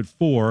LSU at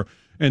 4,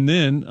 and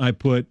then I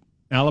put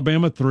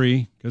Alabama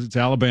 3 because it's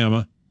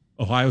Alabama,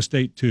 Ohio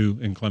State 2,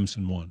 and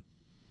Clemson 1.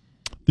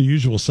 The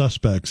usual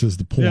suspects is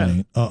the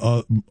point,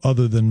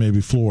 other than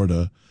maybe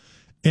Florida.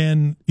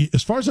 And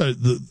as far as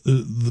the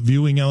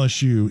viewing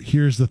LSU,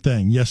 here's the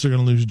thing. Yes, they're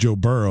going to lose Joe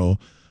Burrow,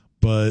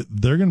 but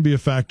they're going to be a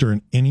factor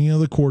in any of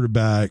the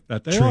quarterback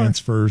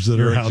transfers that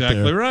are out there.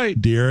 Exactly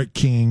right. Derek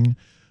King.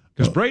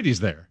 Because Brady's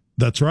there.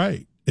 That's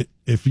right.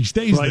 If he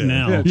stays right there.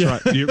 now.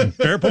 That's right.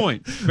 Fair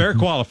point. Fair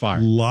qualifier.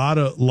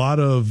 Lot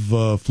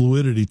of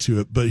fluidity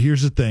to it. But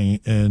here's the thing,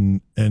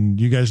 and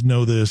you guys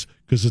know this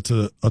because it's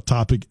a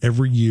topic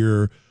every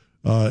year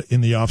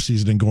in the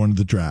offseason and going to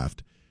the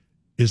draft,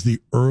 is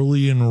the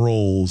early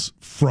enrolls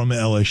from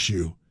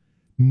LSU.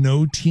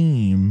 No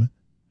team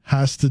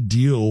has to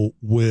deal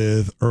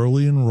with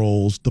early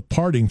enrolls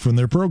departing from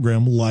their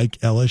program like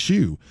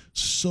LSU.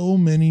 So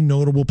many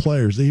notable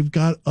players. They've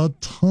got a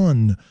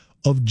ton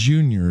of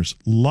juniors,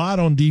 a lot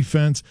on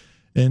defense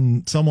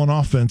and some on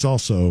offense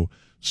also.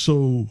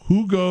 So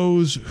who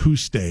goes, who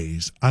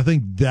stays? I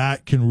think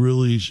that can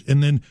really,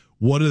 and then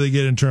what do they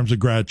get in terms of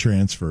grad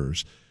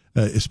transfers,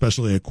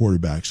 especially at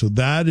quarterback? So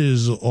that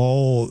is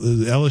all.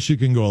 LSU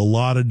can go a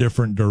lot of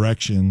different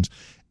directions,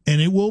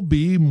 and it will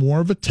be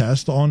more of a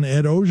test on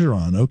Ed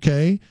Orgeron.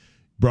 Okay,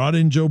 brought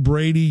in Joe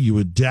Brady, you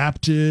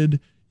adapted,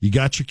 you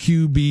got your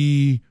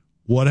QB.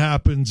 What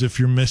happens if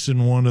you're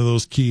missing one of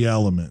those key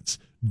elements?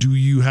 Do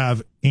you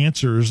have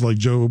answers like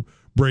Joe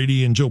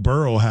Brady and Joe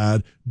Burrow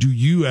had, do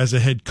you as a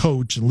head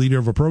coach and leader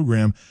of a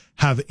program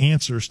have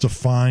answers to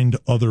find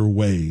other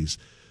ways?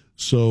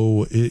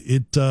 So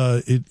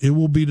it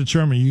will be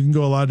determined. You can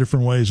go a lot of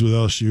different ways with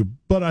LSU,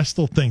 but I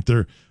still think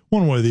they're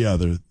one way or the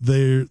other.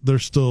 They're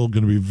still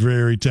going to be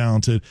very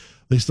talented.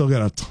 They still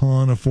got a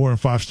ton of 4 and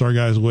 5 star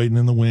guys waiting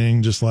in the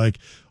wing, just like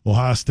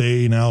Ohio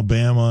State and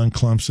Alabama and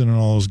Clemson and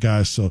all those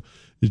guys. So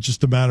it's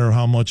just a matter of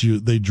how much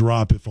they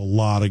drop if a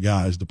lot of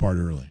guys depart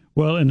early.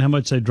 Well, and how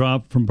much they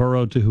drop from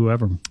Burrow to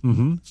whoever.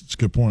 Mm-hmm. That's a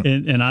good point.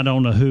 And I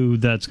don't know who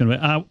that's going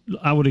to be.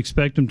 I would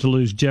expect them to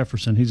lose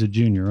Jefferson. He's a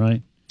junior,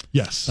 right?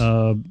 Yes.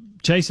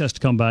 Chase has to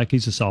come back.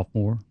 He's a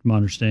sophomore, to my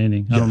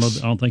understanding. I don't know.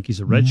 I don't think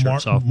he's a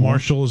redshirt sophomore.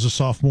 Marshall is a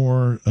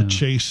sophomore. Yeah.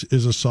 Chase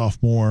is a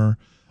sophomore.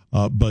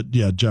 But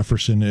yeah,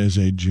 Jefferson is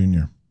a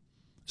junior.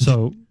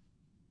 So,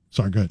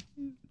 sorry, go ahead.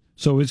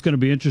 So it's going to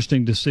be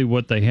interesting to see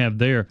what they have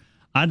there.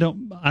 I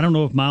don't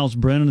know if Miles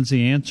Brennan is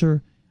the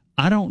answer.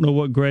 I don't know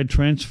what grad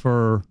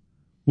transfer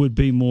would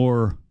be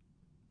more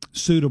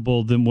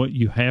suitable than what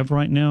you have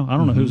right now. I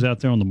don't know who's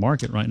out there on the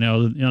market right now.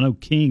 I know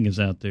King is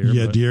out there.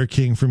 Yeah, De'Aaron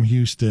King from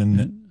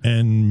Houston,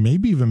 and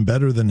maybe even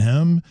better than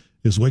him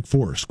is Wake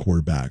Forest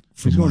quarterback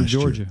from He's going to last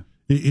Georgia.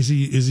 Year. Is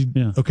he?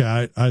 Yeah.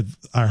 Okay,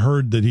 I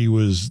heard that he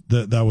was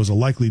that was a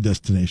likely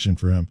destination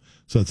for him.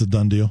 So that's a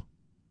done deal.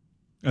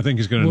 I think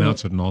he's going to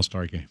announce it an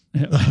All-Star game.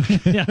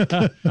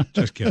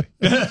 Just kidding.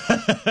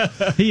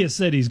 He has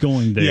said he's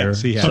going there.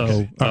 Yes, he has.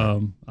 So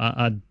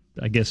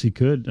I guess he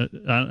could,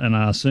 and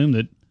I assume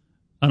that.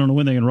 I don't know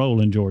when they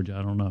enroll in Georgia.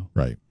 I don't know.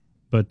 Right.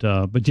 But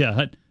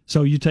yeah.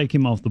 So you take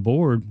him off the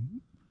board.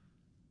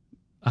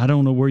 I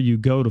don't know where you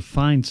go to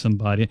find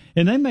somebody,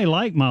 and they may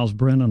like Miles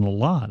Brennan a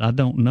lot. I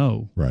don't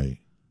know. Right.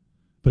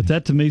 But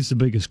that to me is the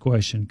biggest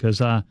question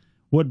because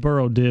what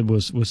Burrow did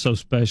was so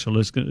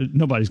special.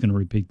 Nobody's going to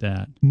repeat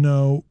that.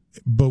 No,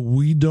 but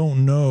we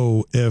don't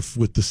know if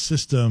with the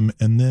system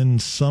and then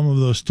some of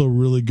those still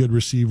really good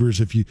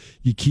receivers, if you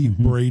keep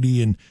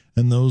Brady and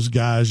those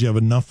guys, you have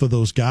enough of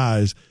those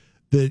guys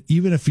that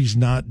even if he's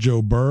not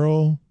Joe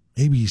Burrow,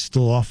 maybe he's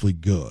still awfully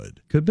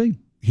good. Could be.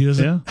 He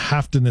doesn't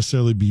have to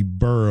necessarily be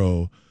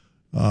Burrow.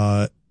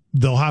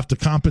 They'll have to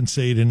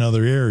compensate in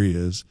other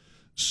areas.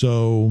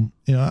 So,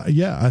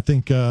 I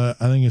think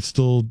it's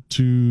still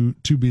to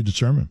be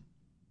determined.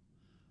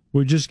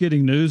 We're just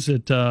getting news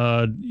that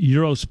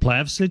Uros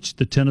Plavsic,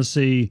 the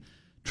Tennessee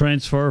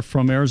transfer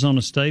from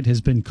Arizona State, has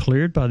been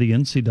cleared by the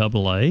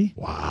NCAA.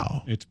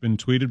 Wow. It's been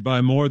tweeted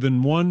by more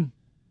than one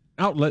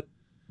outlet.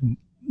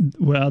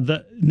 Well,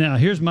 now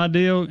here's my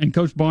deal, and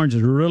Coach Barnes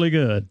is really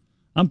good.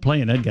 I'm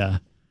playing that guy.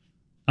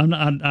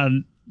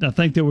 I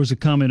think there was a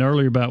comment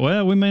earlier about,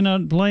 well, we may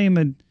not play him,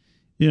 and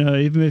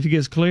even if he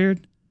gets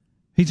cleared,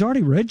 he's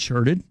already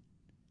redshirted.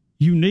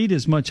 You need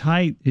as much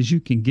height as you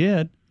can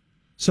get.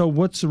 So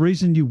what's the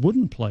reason you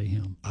wouldn't play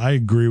him? I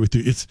agree with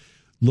you.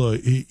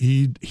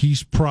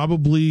 He's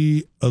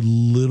probably a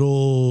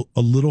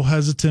little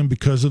hesitant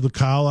because of the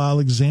Kyle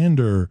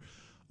Alexander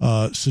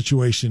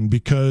situation.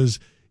 Because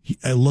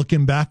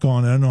looking back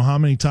on it, I don't know how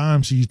many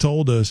times he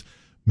told us,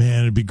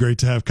 "Man, it'd be great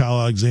to have Kyle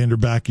Alexander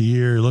back a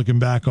year." Looking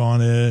back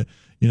on it,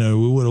 we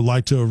would have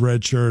liked to have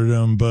redshirted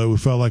him, but we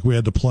felt like we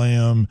had to play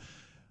him.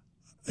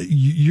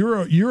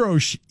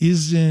 Uros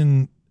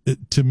isn't,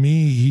 to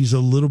me, he's a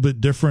little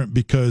bit different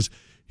because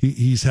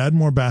he's had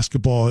more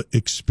basketball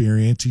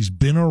experience. He's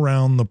been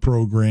around the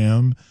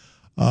program,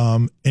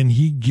 and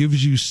he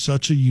gives you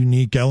such a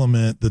unique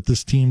element that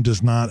this team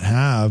does not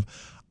have.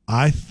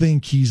 I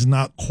think he's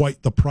not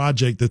quite the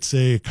project that,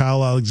 say,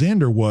 Kyle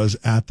Alexander was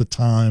at the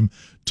time,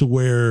 to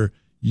where,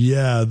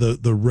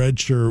 the red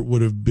shirt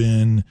would have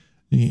been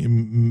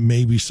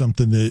maybe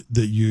something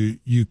that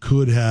you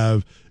could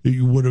have,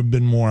 you would have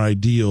been more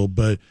ideal.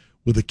 But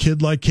with a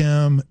kid like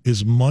him,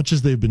 as much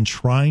as they've been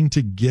trying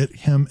to get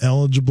him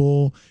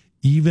eligible,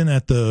 even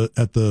at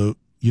the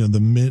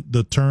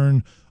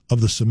turn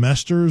of the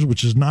semesters,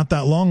 which is not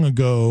that long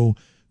ago,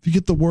 if you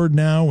get the word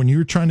now when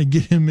you're trying to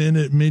get him in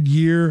at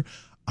mid-year,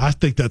 I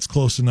think that's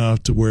close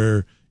enough to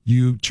where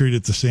you treat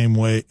it the same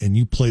way and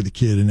you play the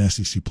kid in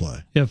SEC play.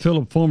 Yeah,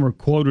 Philip Fulmer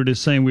quoted as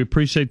saying, "We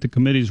appreciate the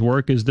committee's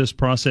work as this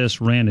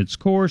process ran its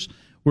course.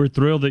 We're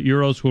thrilled that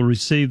Uros will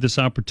receive this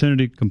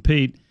opportunity to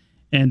compete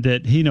and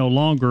that he no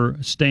longer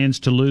stands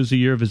to lose a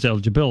year of his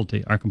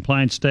eligibility. Our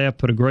compliance staff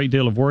put a great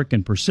deal of work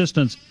and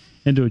persistence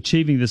into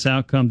achieving this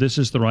outcome. This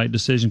is the right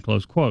decision,"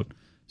 close quote.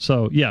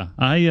 So, yeah,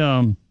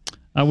 I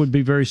would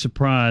be very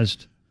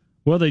surprised.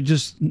 Well,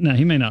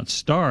 he may not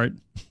start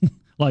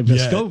like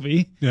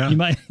Vescovi. Yeah. He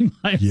might,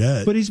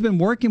 but he's been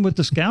working with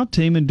the scout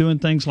team and doing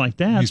things like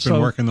that. He's been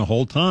working the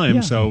whole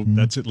time, so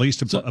that's at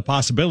least a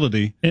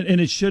possibility.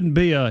 And it shouldn't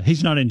be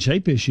he's not in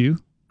shape issue.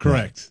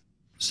 Correct.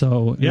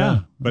 So,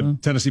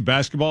 But Tennessee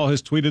basketball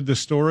has tweeted this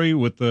story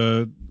with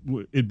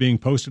it being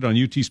posted on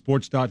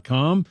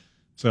utsports.com.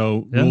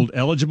 So ruled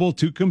eligible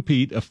to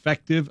compete,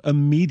 effective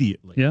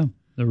immediately. Yeah,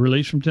 the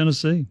release from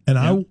Tennessee.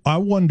 And I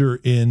wonder,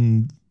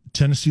 in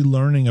Tennessee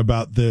learning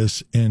about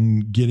this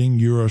and getting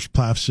Uros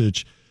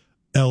Plavsic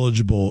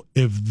eligible,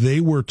 if they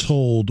were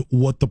told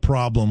what the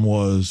problem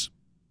was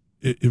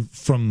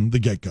from the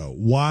get-go?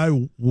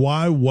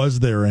 Why was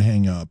there a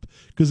hang-up?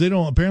 Because they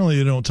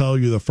don't tell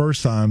you the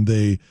first time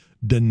they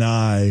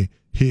deny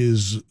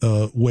his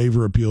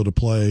waiver appeal to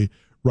play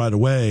right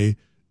away.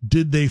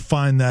 Did they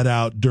find that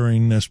out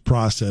during this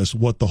process,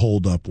 what the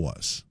holdup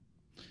was?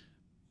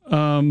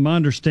 My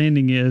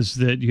understanding is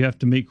that you have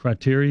to meet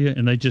criteria,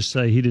 and they just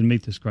say he didn't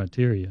meet this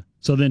criteria.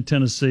 So then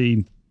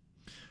Tennessee,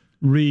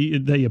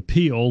 they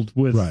appealed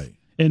with right.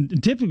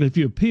 And typically, if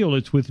you appeal,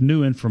 it's with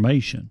new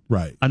information.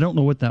 Right. I don't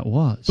know what that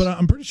was. But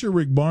I'm pretty sure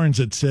Rick Barnes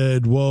had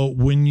said, well,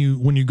 when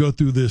you go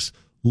through this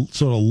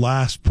sort of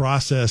last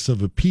process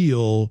of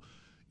appeal,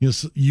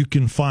 you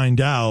can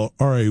find out,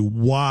 all right,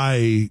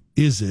 why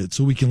is it?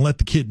 So we can let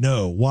the kid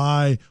know.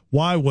 Why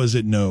was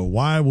it no?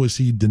 Why was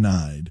he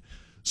denied?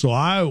 So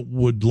I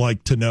would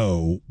like to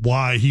know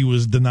why he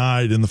was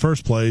denied in the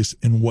first place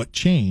and what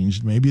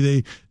changed. Maybe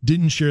they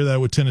didn't share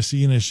that with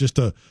Tennessee, and it's just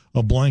a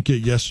blanket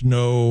yes,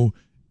 no,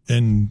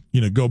 and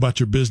go about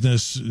your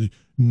business.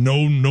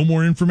 No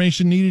more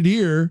information needed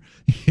here,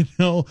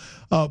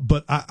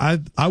 But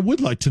I would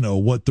like to know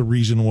what the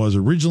reason was.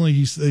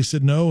 Originally, they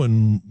said no,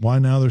 and why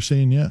now they're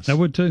saying yes. I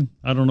would too.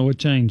 I don't know what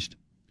changed.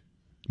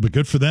 But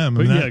good for them.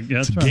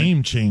 It's a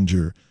game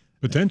changer.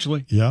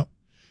 Potentially. Yeah.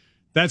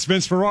 That's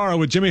Vince Ferrara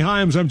with Jimmy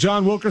Hyams. I'm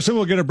John Wilkerson.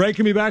 We'll get a break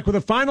and be back with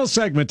a final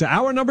segment to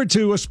hour number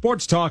 2 of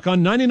Sports Talk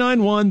on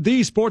 99.1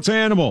 The Sports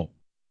Animal.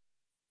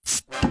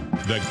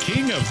 The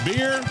king of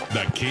beer,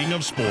 the king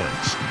of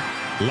sports.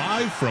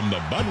 Live from the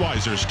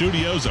Budweiser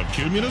studios of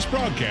Cumulus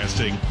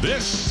Broadcasting,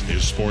 this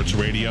is Sports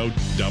Radio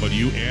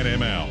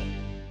WNML.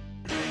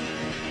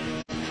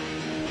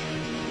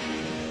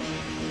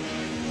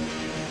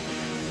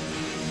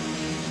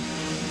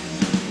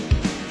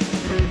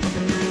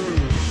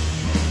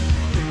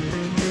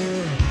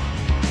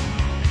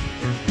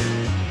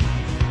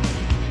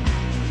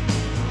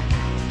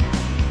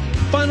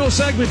 Final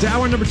segment to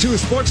hour number 2 of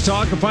Sports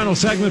Talk. A final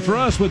segment for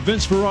us with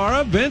Vince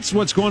Ferrara. Vince,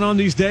 what's going on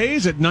these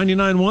days at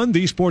 99.1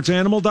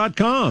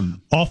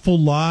 thesportsanimal.com? Awful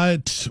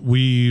lot.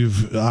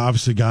 We've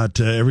obviously got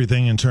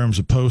everything in terms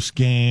of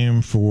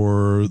post-game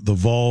for the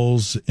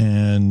Vols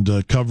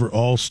and cover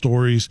all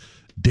stories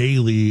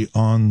daily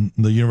on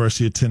the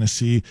University of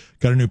Tennessee.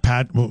 Got a new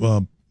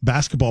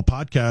basketball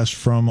podcast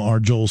from our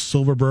Joel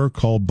Silverberg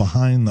called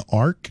Behind the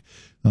Arc.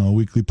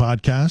 Weekly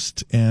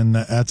podcast, and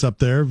that's up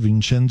there.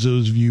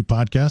 Vincenzo's View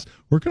podcast.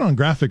 Working on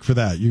graphic for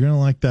that. You're going to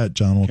like that,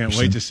 John Wilkerson.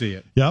 Can't wait to see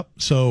it. Yep.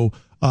 So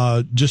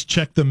just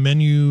check the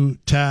menu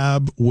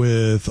tab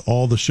with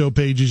all the show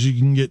pages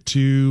you can get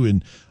to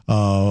and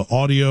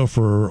audio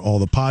for all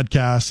the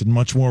podcasts and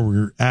much more.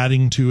 We're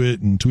adding to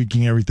it and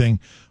tweaking everything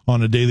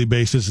on a daily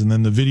basis. And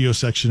then the video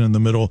section in the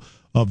middle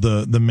of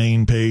the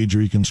main page,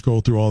 or you can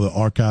scroll through all the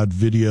archived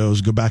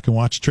videos, go back and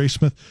watch Trey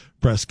Smith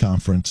press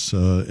conference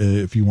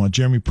if you want,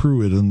 Jeremy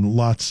Pruitt, and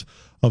lots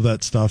of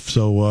that stuff.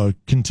 So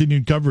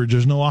continued coverage.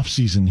 There's no off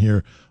season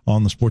here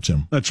on the Sports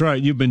Channel. That's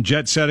right. You've been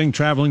jet setting,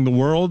 traveling the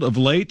world of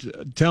late.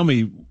 Tell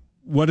me,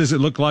 what does it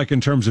look like in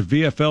terms of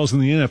VFLs in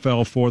the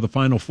NFL for the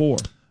Final Four?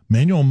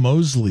 Manuel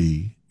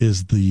Mosley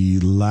is the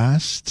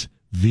last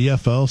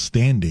VFL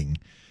standing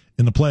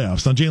in the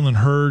playoffs. Now, Jalen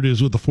Hurd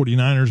is with the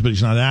 49ers, but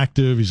he's not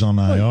active. He's on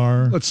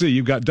IR. Let's see.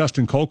 You've got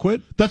Dustin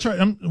Colquitt. That's right.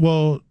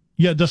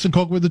 Dustin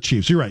Colquitt with the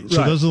Chiefs. You're right.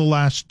 So those are the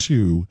last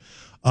two.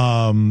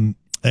 And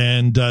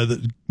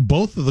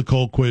both of the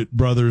Colquitt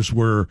brothers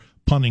were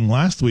punting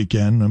last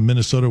weekend.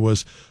 Minnesota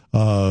was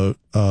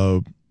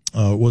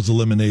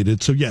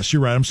eliminated. So, yes,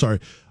 you're right. I'm sorry.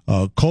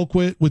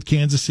 Colquitt with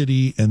Kansas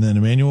City, and then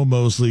Emmanuel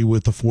Mosley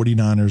with the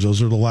 49ers.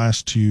 Those are the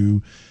last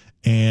two.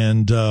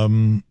 And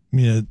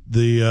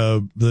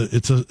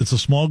it's a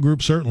small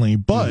group certainly,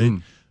 but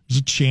there's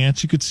a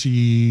chance you could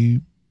see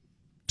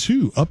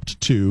up to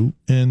two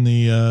in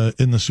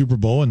the Super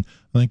Bowl, and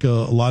I think a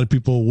lot of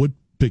people would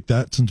pick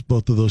that since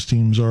both of those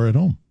teams are at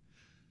home.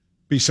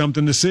 Be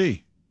something to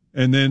see.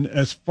 And then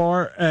as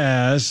far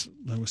as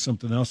there was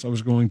something else I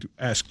was going to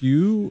ask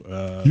you,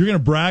 you're going to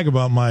brag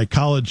about my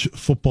college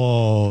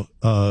football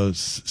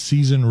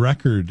season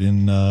record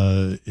in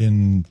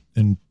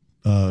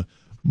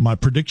my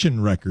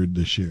prediction record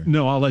this year.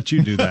 No, I'll let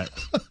you do that.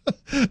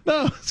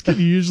 No, it's good.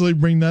 You usually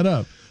bring that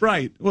up.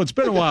 Right. Well, it's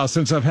been a while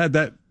since I've had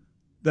that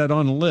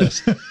on the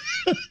list.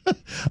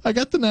 I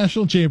got the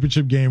national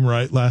championship game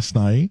right last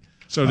night.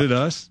 So did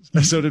us.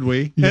 So did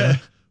we. Yeah.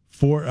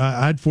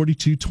 I had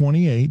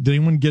 42-28. Did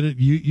anyone get it?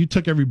 You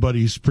took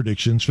everybody's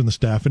predictions from the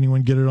staff.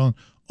 Anyone get it on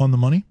the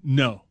money?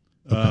 No.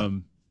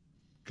 Okay.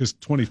 Because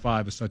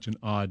 25 is such an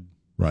odd.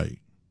 Right.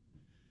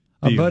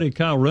 Our buddy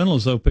Kyle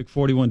Reynolds, though, picked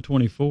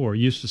 41-24.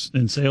 Used to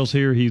in sales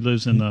here. He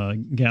lives in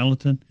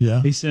Gallatin.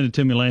 Yeah. He sent it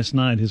to me last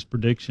night, his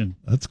prediction.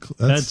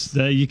 That's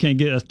you can't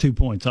get us 2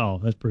 points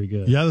off. That's pretty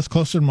good. Yeah, that's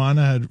closer than mine.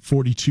 I had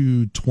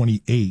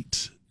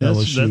 42-28.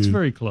 That's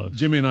very close.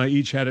 Jimmy and I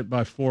each had it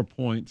by 4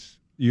 points.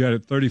 You had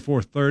it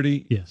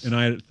 34-30. Yes. And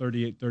I had it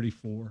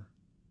 38-34.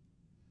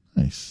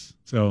 Nice.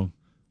 So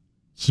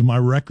my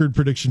record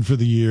prediction for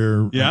the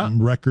year,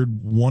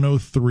 record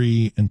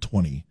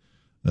 103-20.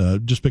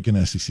 Just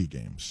picking SEC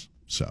games.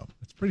 So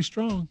that's pretty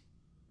strong.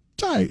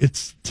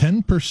 It's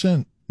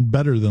 10%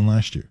 better than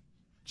last year.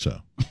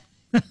 So,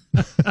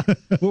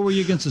 What were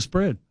you against the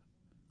spread?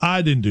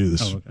 I didn't do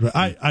this. Oh,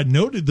 okay. I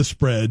noted the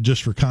spread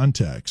just for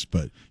context,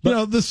 but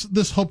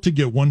this hope to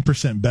get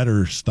 1%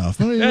 better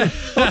stuff. I mean,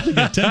 hope to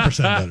get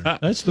 10% better.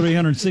 That's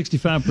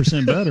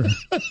 365% better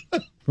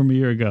from a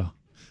year ago.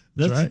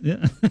 That's right.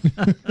 Yeah.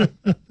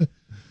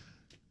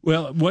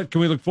 Well, what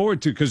can we look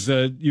forward to? Because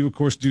you, of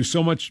course, do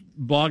so much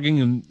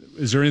blogging. And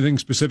is there anything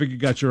specific you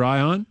got your eye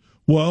on?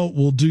 Well,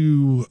 we'll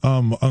do.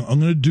 I'm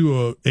going to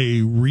do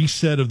a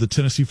reset of the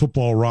Tennessee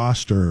football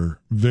roster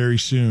very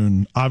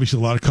soon. Obviously,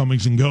 a lot of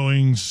comings and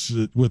goings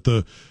with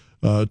the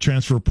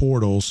transfer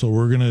portal, so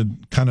we're going to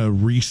kind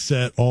of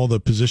reset all the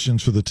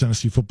positions for the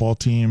Tennessee football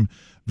team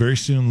very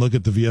soon. Look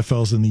at the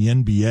VFLs in the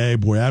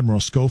NBA. Boy, Admiral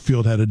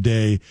Schofield had a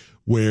day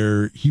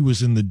where he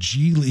was in the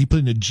G League. He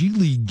played in a G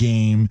League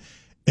game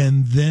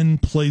and then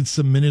played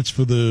some minutes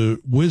for the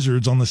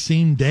Wizards on the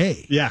same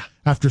day. Yeah.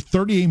 After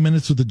 38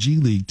 minutes with the G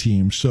League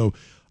team. So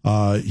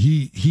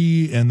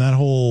he and that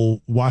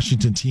whole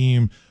Washington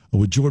team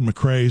with Jordan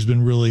McRae has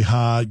been really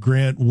hot.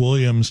 Grant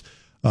Williams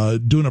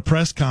doing a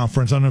press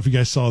conference. I don't know if you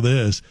guys saw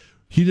this.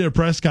 He did a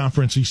press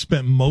conference. He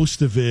spent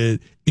most of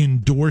it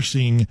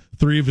endorsing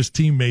 3 of his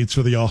teammates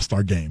for the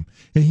All-Star game.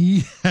 And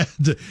he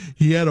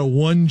had a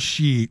one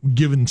sheet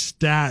giving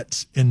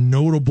stats and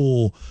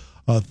notable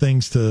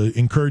things to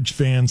encourage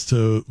fans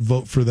to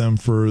vote for them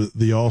for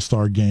the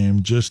All-Star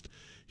game. Just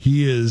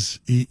he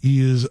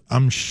is,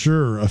 I'm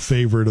sure, a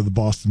favorite of the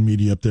Boston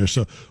media up there.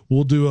 So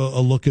we'll do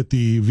a look at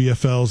the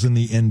VFLs in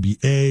the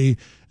NBA,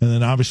 and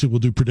then obviously we'll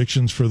do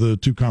predictions for the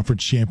 2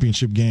 conference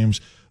championship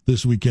games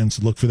this weekend.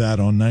 So look for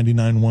that on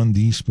 99.1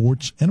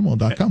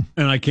 thesportsanimal.com.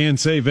 And I can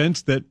say,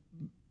 Vince, that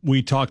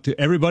we talked to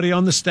everybody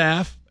on the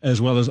staff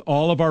as well as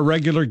all of our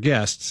regular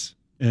guests,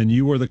 and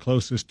you were the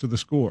closest to the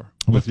score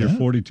with your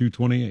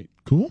 42-28.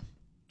 Cool.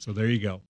 So there you go.